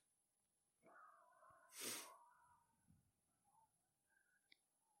quick.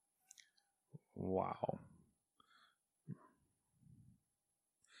 Wow.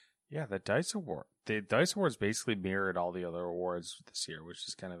 Yeah, the DICE Award. The DICE Awards basically mirrored all the other awards this year, which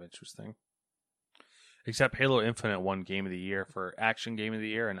is kind of interesting. Except Halo Infinite won Game of the Year for Action Game of the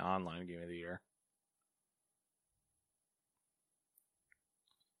Year and Online Game of the Year.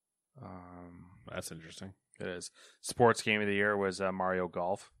 That's interesting. It is. Sports Game of the Year was Mario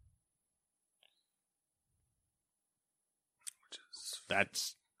Golf.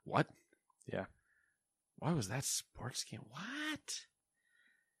 That's what? Yeah. Why was that sports game? What?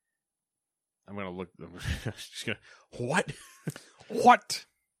 I'm gonna look. What? What?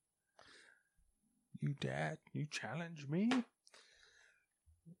 You dad? You challenge me?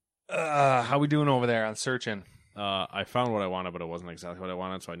 How we doing over there on searching? I found what I wanted, but it wasn't exactly what I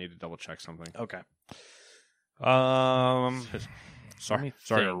wanted, so I need to double check something. Okay. Sorry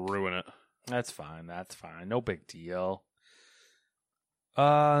to ruin it. That's fine. No big deal. What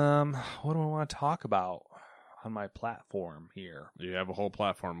do I want to talk about on my platform here? You have a whole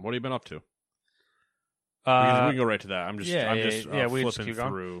platform. What have you been up to? We can go right to that. I'm just flipping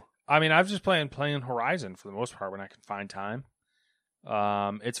through. I mean, I've just playing Horizon for the most part when I can find time.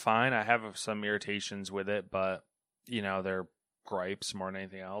 It's fine. I have some irritations with it, but they're gripes more than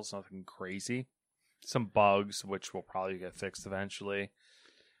anything else. Nothing crazy. Some bugs, which will probably get fixed eventually.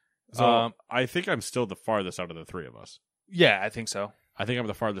 So I think I'm still the farthest out of the three of us. Yeah, I think so. I think I'm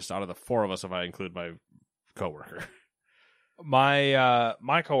the farthest out of the four of us if I include my coworker. My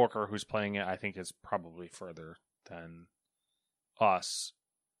coworker who's playing it, I think, is probably further than us,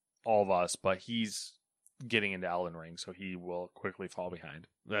 all of us, but he's getting into Elden Ring, so he will quickly fall behind.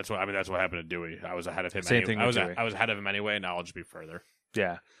 That's what happened to Dewey. I was ahead of him. Same thing with Dewey. I was ahead of him anyway, and now I'll just be further.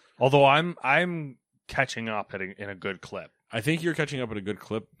 Yeah. Although I'm catching up in a good clip. I think you're catching up at a good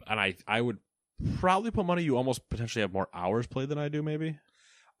clip, and I would probably put money you almost potentially have more hours played than I do, maybe.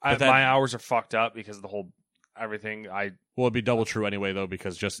 My hours are fucked up because of the whole everything. Well, it'd be double true anyway, though,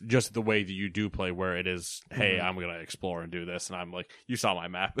 because just the way that you do play, where it is, hey, I'm going to explore and do this, and I'm like, you saw my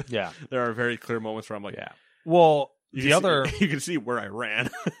map. Yeah. There are very clear moments where I'm like, yeah. Well, you can see where I ran.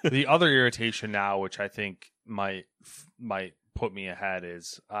 The other irritation now, which I think might put me ahead,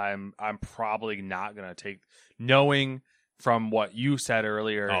 is I'm probably not going to take, knowing from what you said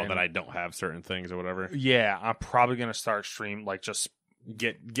earlier. That I don't have certain things or whatever. Yeah, I'm probably going to start stream, like just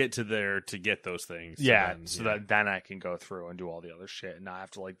get to there to get those things. Yeah, that then I can go through and do all the other shit and not have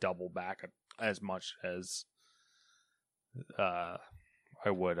to like double back as much as I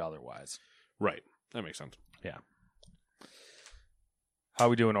would otherwise. Right. That makes sense. Yeah. How are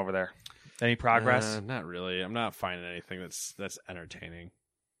we doing over there? Any progress? Not really. I'm not finding anything that's entertaining.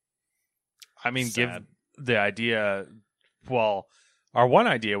 I mean, Sad. give the idea. Well, our one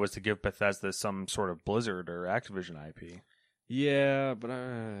idea was to give Bethesda some sort of Blizzard or Activision IP. Yeah, but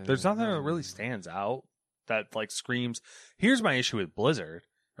there's nothing that really stands out that like screams. Here's my issue with Blizzard,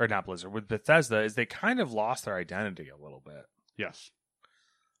 or not Blizzard, with Bethesda, is they kind of lost their identity a little bit. Yes.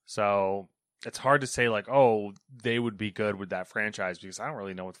 So it's hard to say like, oh, they would be good with that franchise because I don't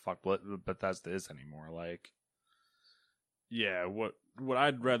really know what the fuck Bethesda is anymore. Like, yeah, what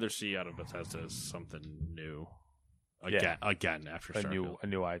I'd rather see out of Bethesda is something new. Again after Starfield. a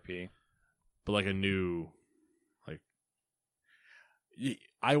new IP, but like a new, like,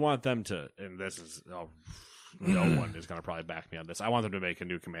 I want them to, and this is no one is going to probably back me on this. I want them to make a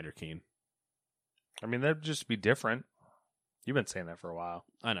new Commander Keen. I mean, that'd just be different. You've been saying that for a while.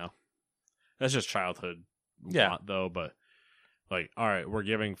 I know. That's just childhood want, though, but like, all right, we're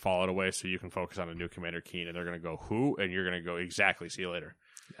giving Fallout away so you can focus on a new Commander Keen, and they're going to go, who? And you're going to go, exactly, see you later.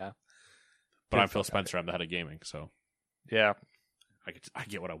 Yeah. But I'm Phil Spencer, I'm the head of gaming, so. Yeah. I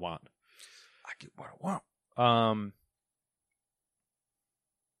get what I want.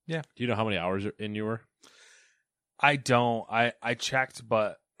 Yeah. Do you know how many hours in you were? I don't. I checked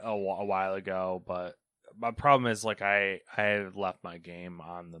but a while ago, but my problem is like I had left my game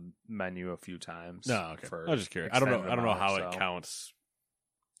on the menu a few times. No, okay. I was just curious. I don't know how it counts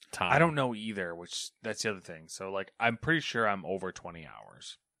time. I don't know either, which that's the other thing. So like I'm pretty sure I'm over 20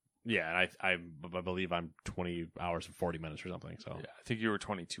 hours. Yeah, and I believe I'm 20 hours and 40 minutes or something. So yeah, I think you were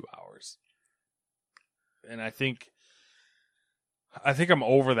 22 hours. And I think I'm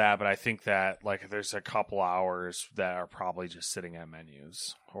over that, but I think that like there's a couple hours that are probably just sitting at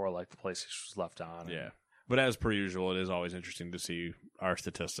menus or like the PlayStation was left on. Yeah. But as per usual, it is always interesting to see our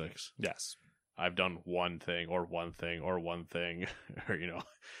statistics. Yes. I've done one thing, or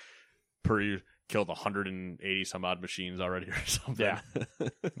killed 180 some odd machines already or something. Yeah.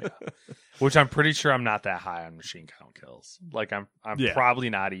 Which I'm pretty sure I'm not that high on machine count kills. Like I'm probably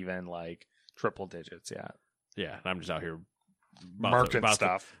not even like triple digits yet. Yeah, and I'm just out here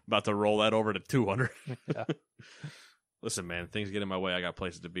about to roll that over to 200. Yeah. Listen, man, things get in my way. I got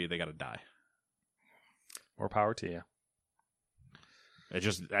places to be. They got to die. More power to you.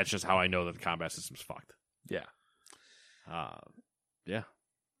 That's just how I know that the combat system's fucked. Yeah. Yeah.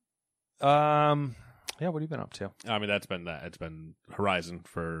 Yeah, what have you been up to? I mean, that's been that. It's been Horizon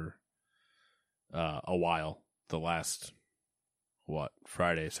for a while. The last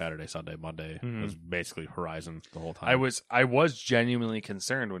Friday, Saturday, Sunday, Monday was basically Horizon the whole time. I was genuinely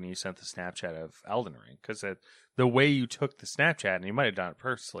concerned when you sent the Snapchat of Elden Ring because the way you took the Snapchat, and you might have done it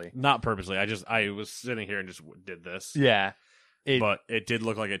purposely. Not purposely. I was sitting here and just did this. Yeah. But it did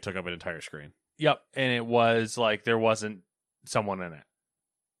look like it took up an entire screen. Yep. And it was like there wasn't someone in it.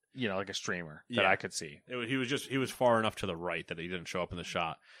 You know, like a streamer that I could see. He was far enough to the right that he didn't show up in the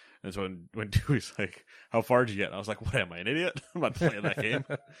shot. And so when Dewey's like, "How far did you get?" I was like, "What am I, an idiot? I'm not playing that game."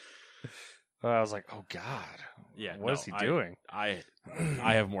 I was like, "Oh God, yeah, what is he doing?" I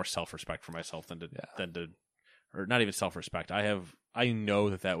have more self-respect for myself than to, or not even self-respect. I know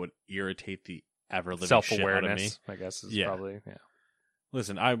that would irritate the ever living self-awareness. Shit out of me. I guess is probably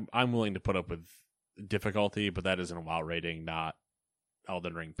Listen, I'm willing to put up with difficulty, but that is in WoW rating, not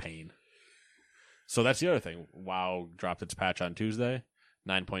Elden Ring pain. So that's the other thing. WoW dropped its patch on Tuesday.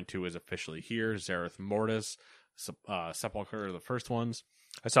 9.2 is officially here. Zereth Mortis, Sepulchre are the first ones.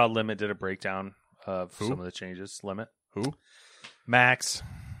 I saw Limit did a breakdown of some of the changes. Limit. Who? Max.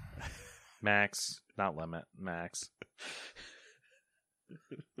 Not Limit. Max.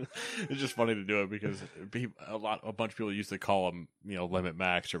 It's just funny to do it because a bunch of people used to call him, Limit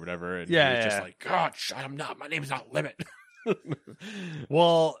Max or whatever. And just like, God, I'm not. My name's not Limit.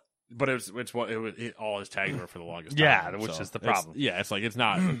 Well, but it's all his tags were for the longest time. Yeah, which is the problem.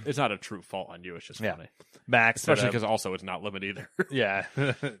 It's not a true fault on you. It's just funny. Max, especially because also it's not Limit either. Yeah,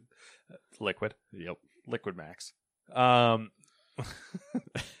 Liquid. Yep, Liquid Max.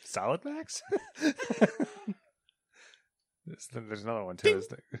 Solid Max. There's another one too.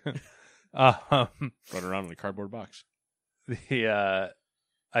 Run around in a cardboard box. I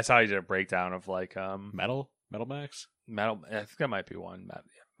saw you did a breakdown of like Metal Max. I think that might be one.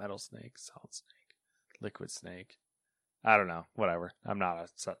 Metal Snake, Solid Snake, Liquid Snake. I don't know. Whatever. I'm not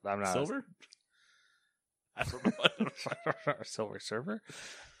Silver. I don't know. Silver Server.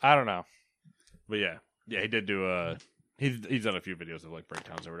 I don't know. But yeah, he did do he's done a few videos of like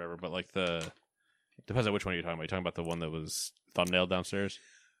breakdowns or whatever. But like depends on which one you're talking about. You're talking about the one that was thumbnailed downstairs.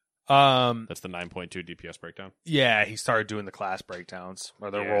 That's the 9.2 DPS breakdown. Yeah, he started doing the class breakdowns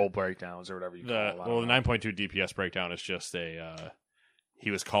or the role breakdowns or whatever you call it. Well, the 9.2 DPS breakdown is just he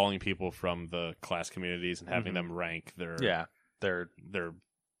was calling people from the class communities and having them rank their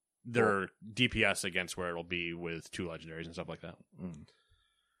DPS against where it'll be with 2 legendaries and stuff like that.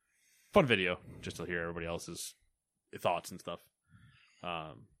 Fun video, just to hear everybody else's thoughts and stuff.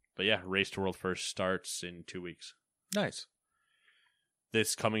 But yeah, Race to World First starts in 2 weeks. Nice.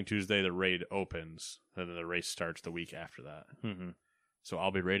 This coming Tuesday, the raid opens, and then the race starts the week after that. Mm-hmm. So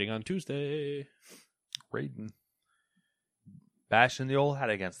I'll be raiding on Tuesday. Raiding. Bashing the old head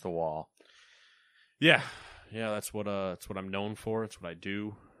against the wall. Yeah. Yeah, that's what I'm known for. It's what I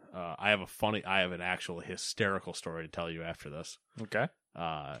do. I have an actual hysterical story to tell you after this. Okay.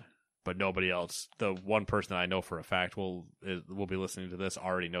 But nobody else, the one person that I know for a fact will be listening to this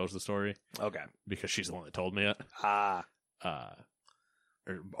already knows the story. Okay. Because she's the one that told me it.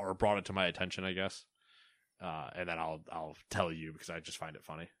 Or brought it to my attention, I guess. And then I'll tell you because I just find it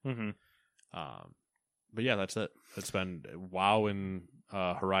funny. Mm-hmm. But yeah, that's it. It's been WoW and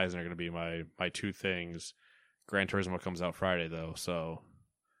Horizon are going to be my two things. Gran Turismo comes out Friday though, so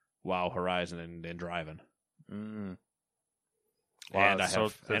WoW, Horizon, and driving. Mm. Wow, and I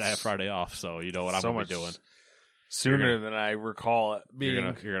have Friday off, so you know what I'm going to be doing. Sooner than I recall it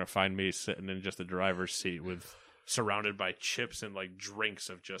being. You're gonna find me sitting in just the driver's seat surrounded by chips and like drinks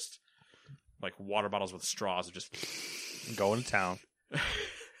of just like water bottles with straws of just going to town.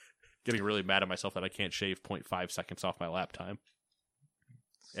 Getting really mad at myself that I can't shave 0.5 seconds off my lap time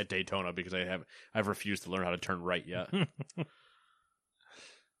at Daytona because I've refused to learn how to turn right yet.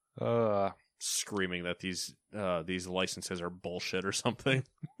 Screaming that these licenses are bullshit or something.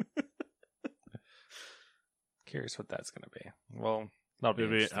 Curious what that's going to be. Well, I'm going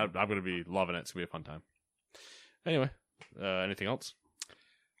to be loving it. It's going to be a fun time. Anyway, anything else?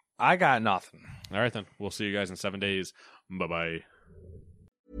 I got nothing. All right, then. We'll see you guys in 7 days. Bye-bye.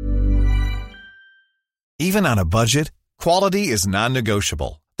 Even on a budget, quality is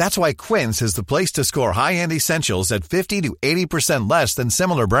non-negotiable. That's why Quince is the place to score high-end essentials at 50 to 80% less than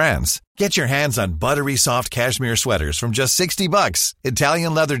similar brands. Get your hands on buttery soft cashmere sweaters from just $60,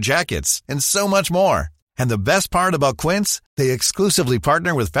 Italian leather jackets, and so much more. And the best part about Quince, they exclusively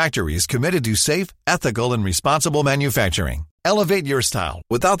partner with factories committed to safe, ethical, and responsible manufacturing. Elevate your style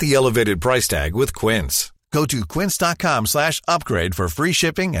without the elevated price tag with Quince. Go to quince.com/upgrade for free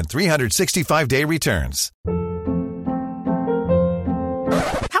shipping and 365-day returns.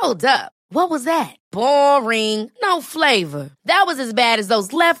 Hold up. What was that? Boring. No flavor. That was as bad as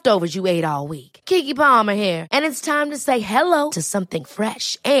those leftovers you ate all week. Keke Palmer here, and it's time to say hello to something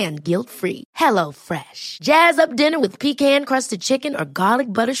fresh and guilt-free. HelloFresh. Jazz up dinner with pecan-crusted chicken or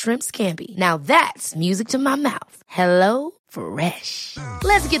garlic butter shrimp scampi. Now that's music to my mouth. HelloFresh.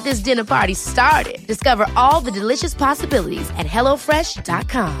 Let's get this dinner party started. Discover all the delicious possibilities at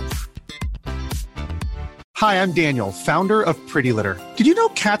HelloFresh.com. Hi, I'm Daniel, founder of Pretty Litter. Did you know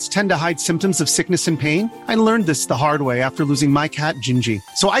cats tend to hide symptoms of sickness and pain? I learned this the hard way after losing my cat, Gingy.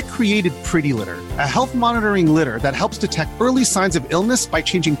 So I created Pretty Litter, a health monitoring litter that helps detect early signs of illness by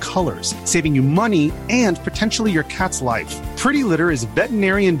changing colors, saving you money and potentially your cat's life. Pretty Litter is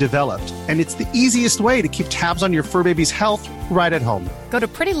veterinarian developed, and it's the easiest way to keep tabs on your fur baby's health right at home. Go to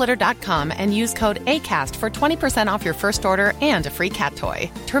prettylitter.com and use code ACAST for 20% off your first order and a free cat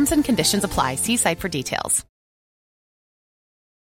toy. Terms and conditions apply. See site for details.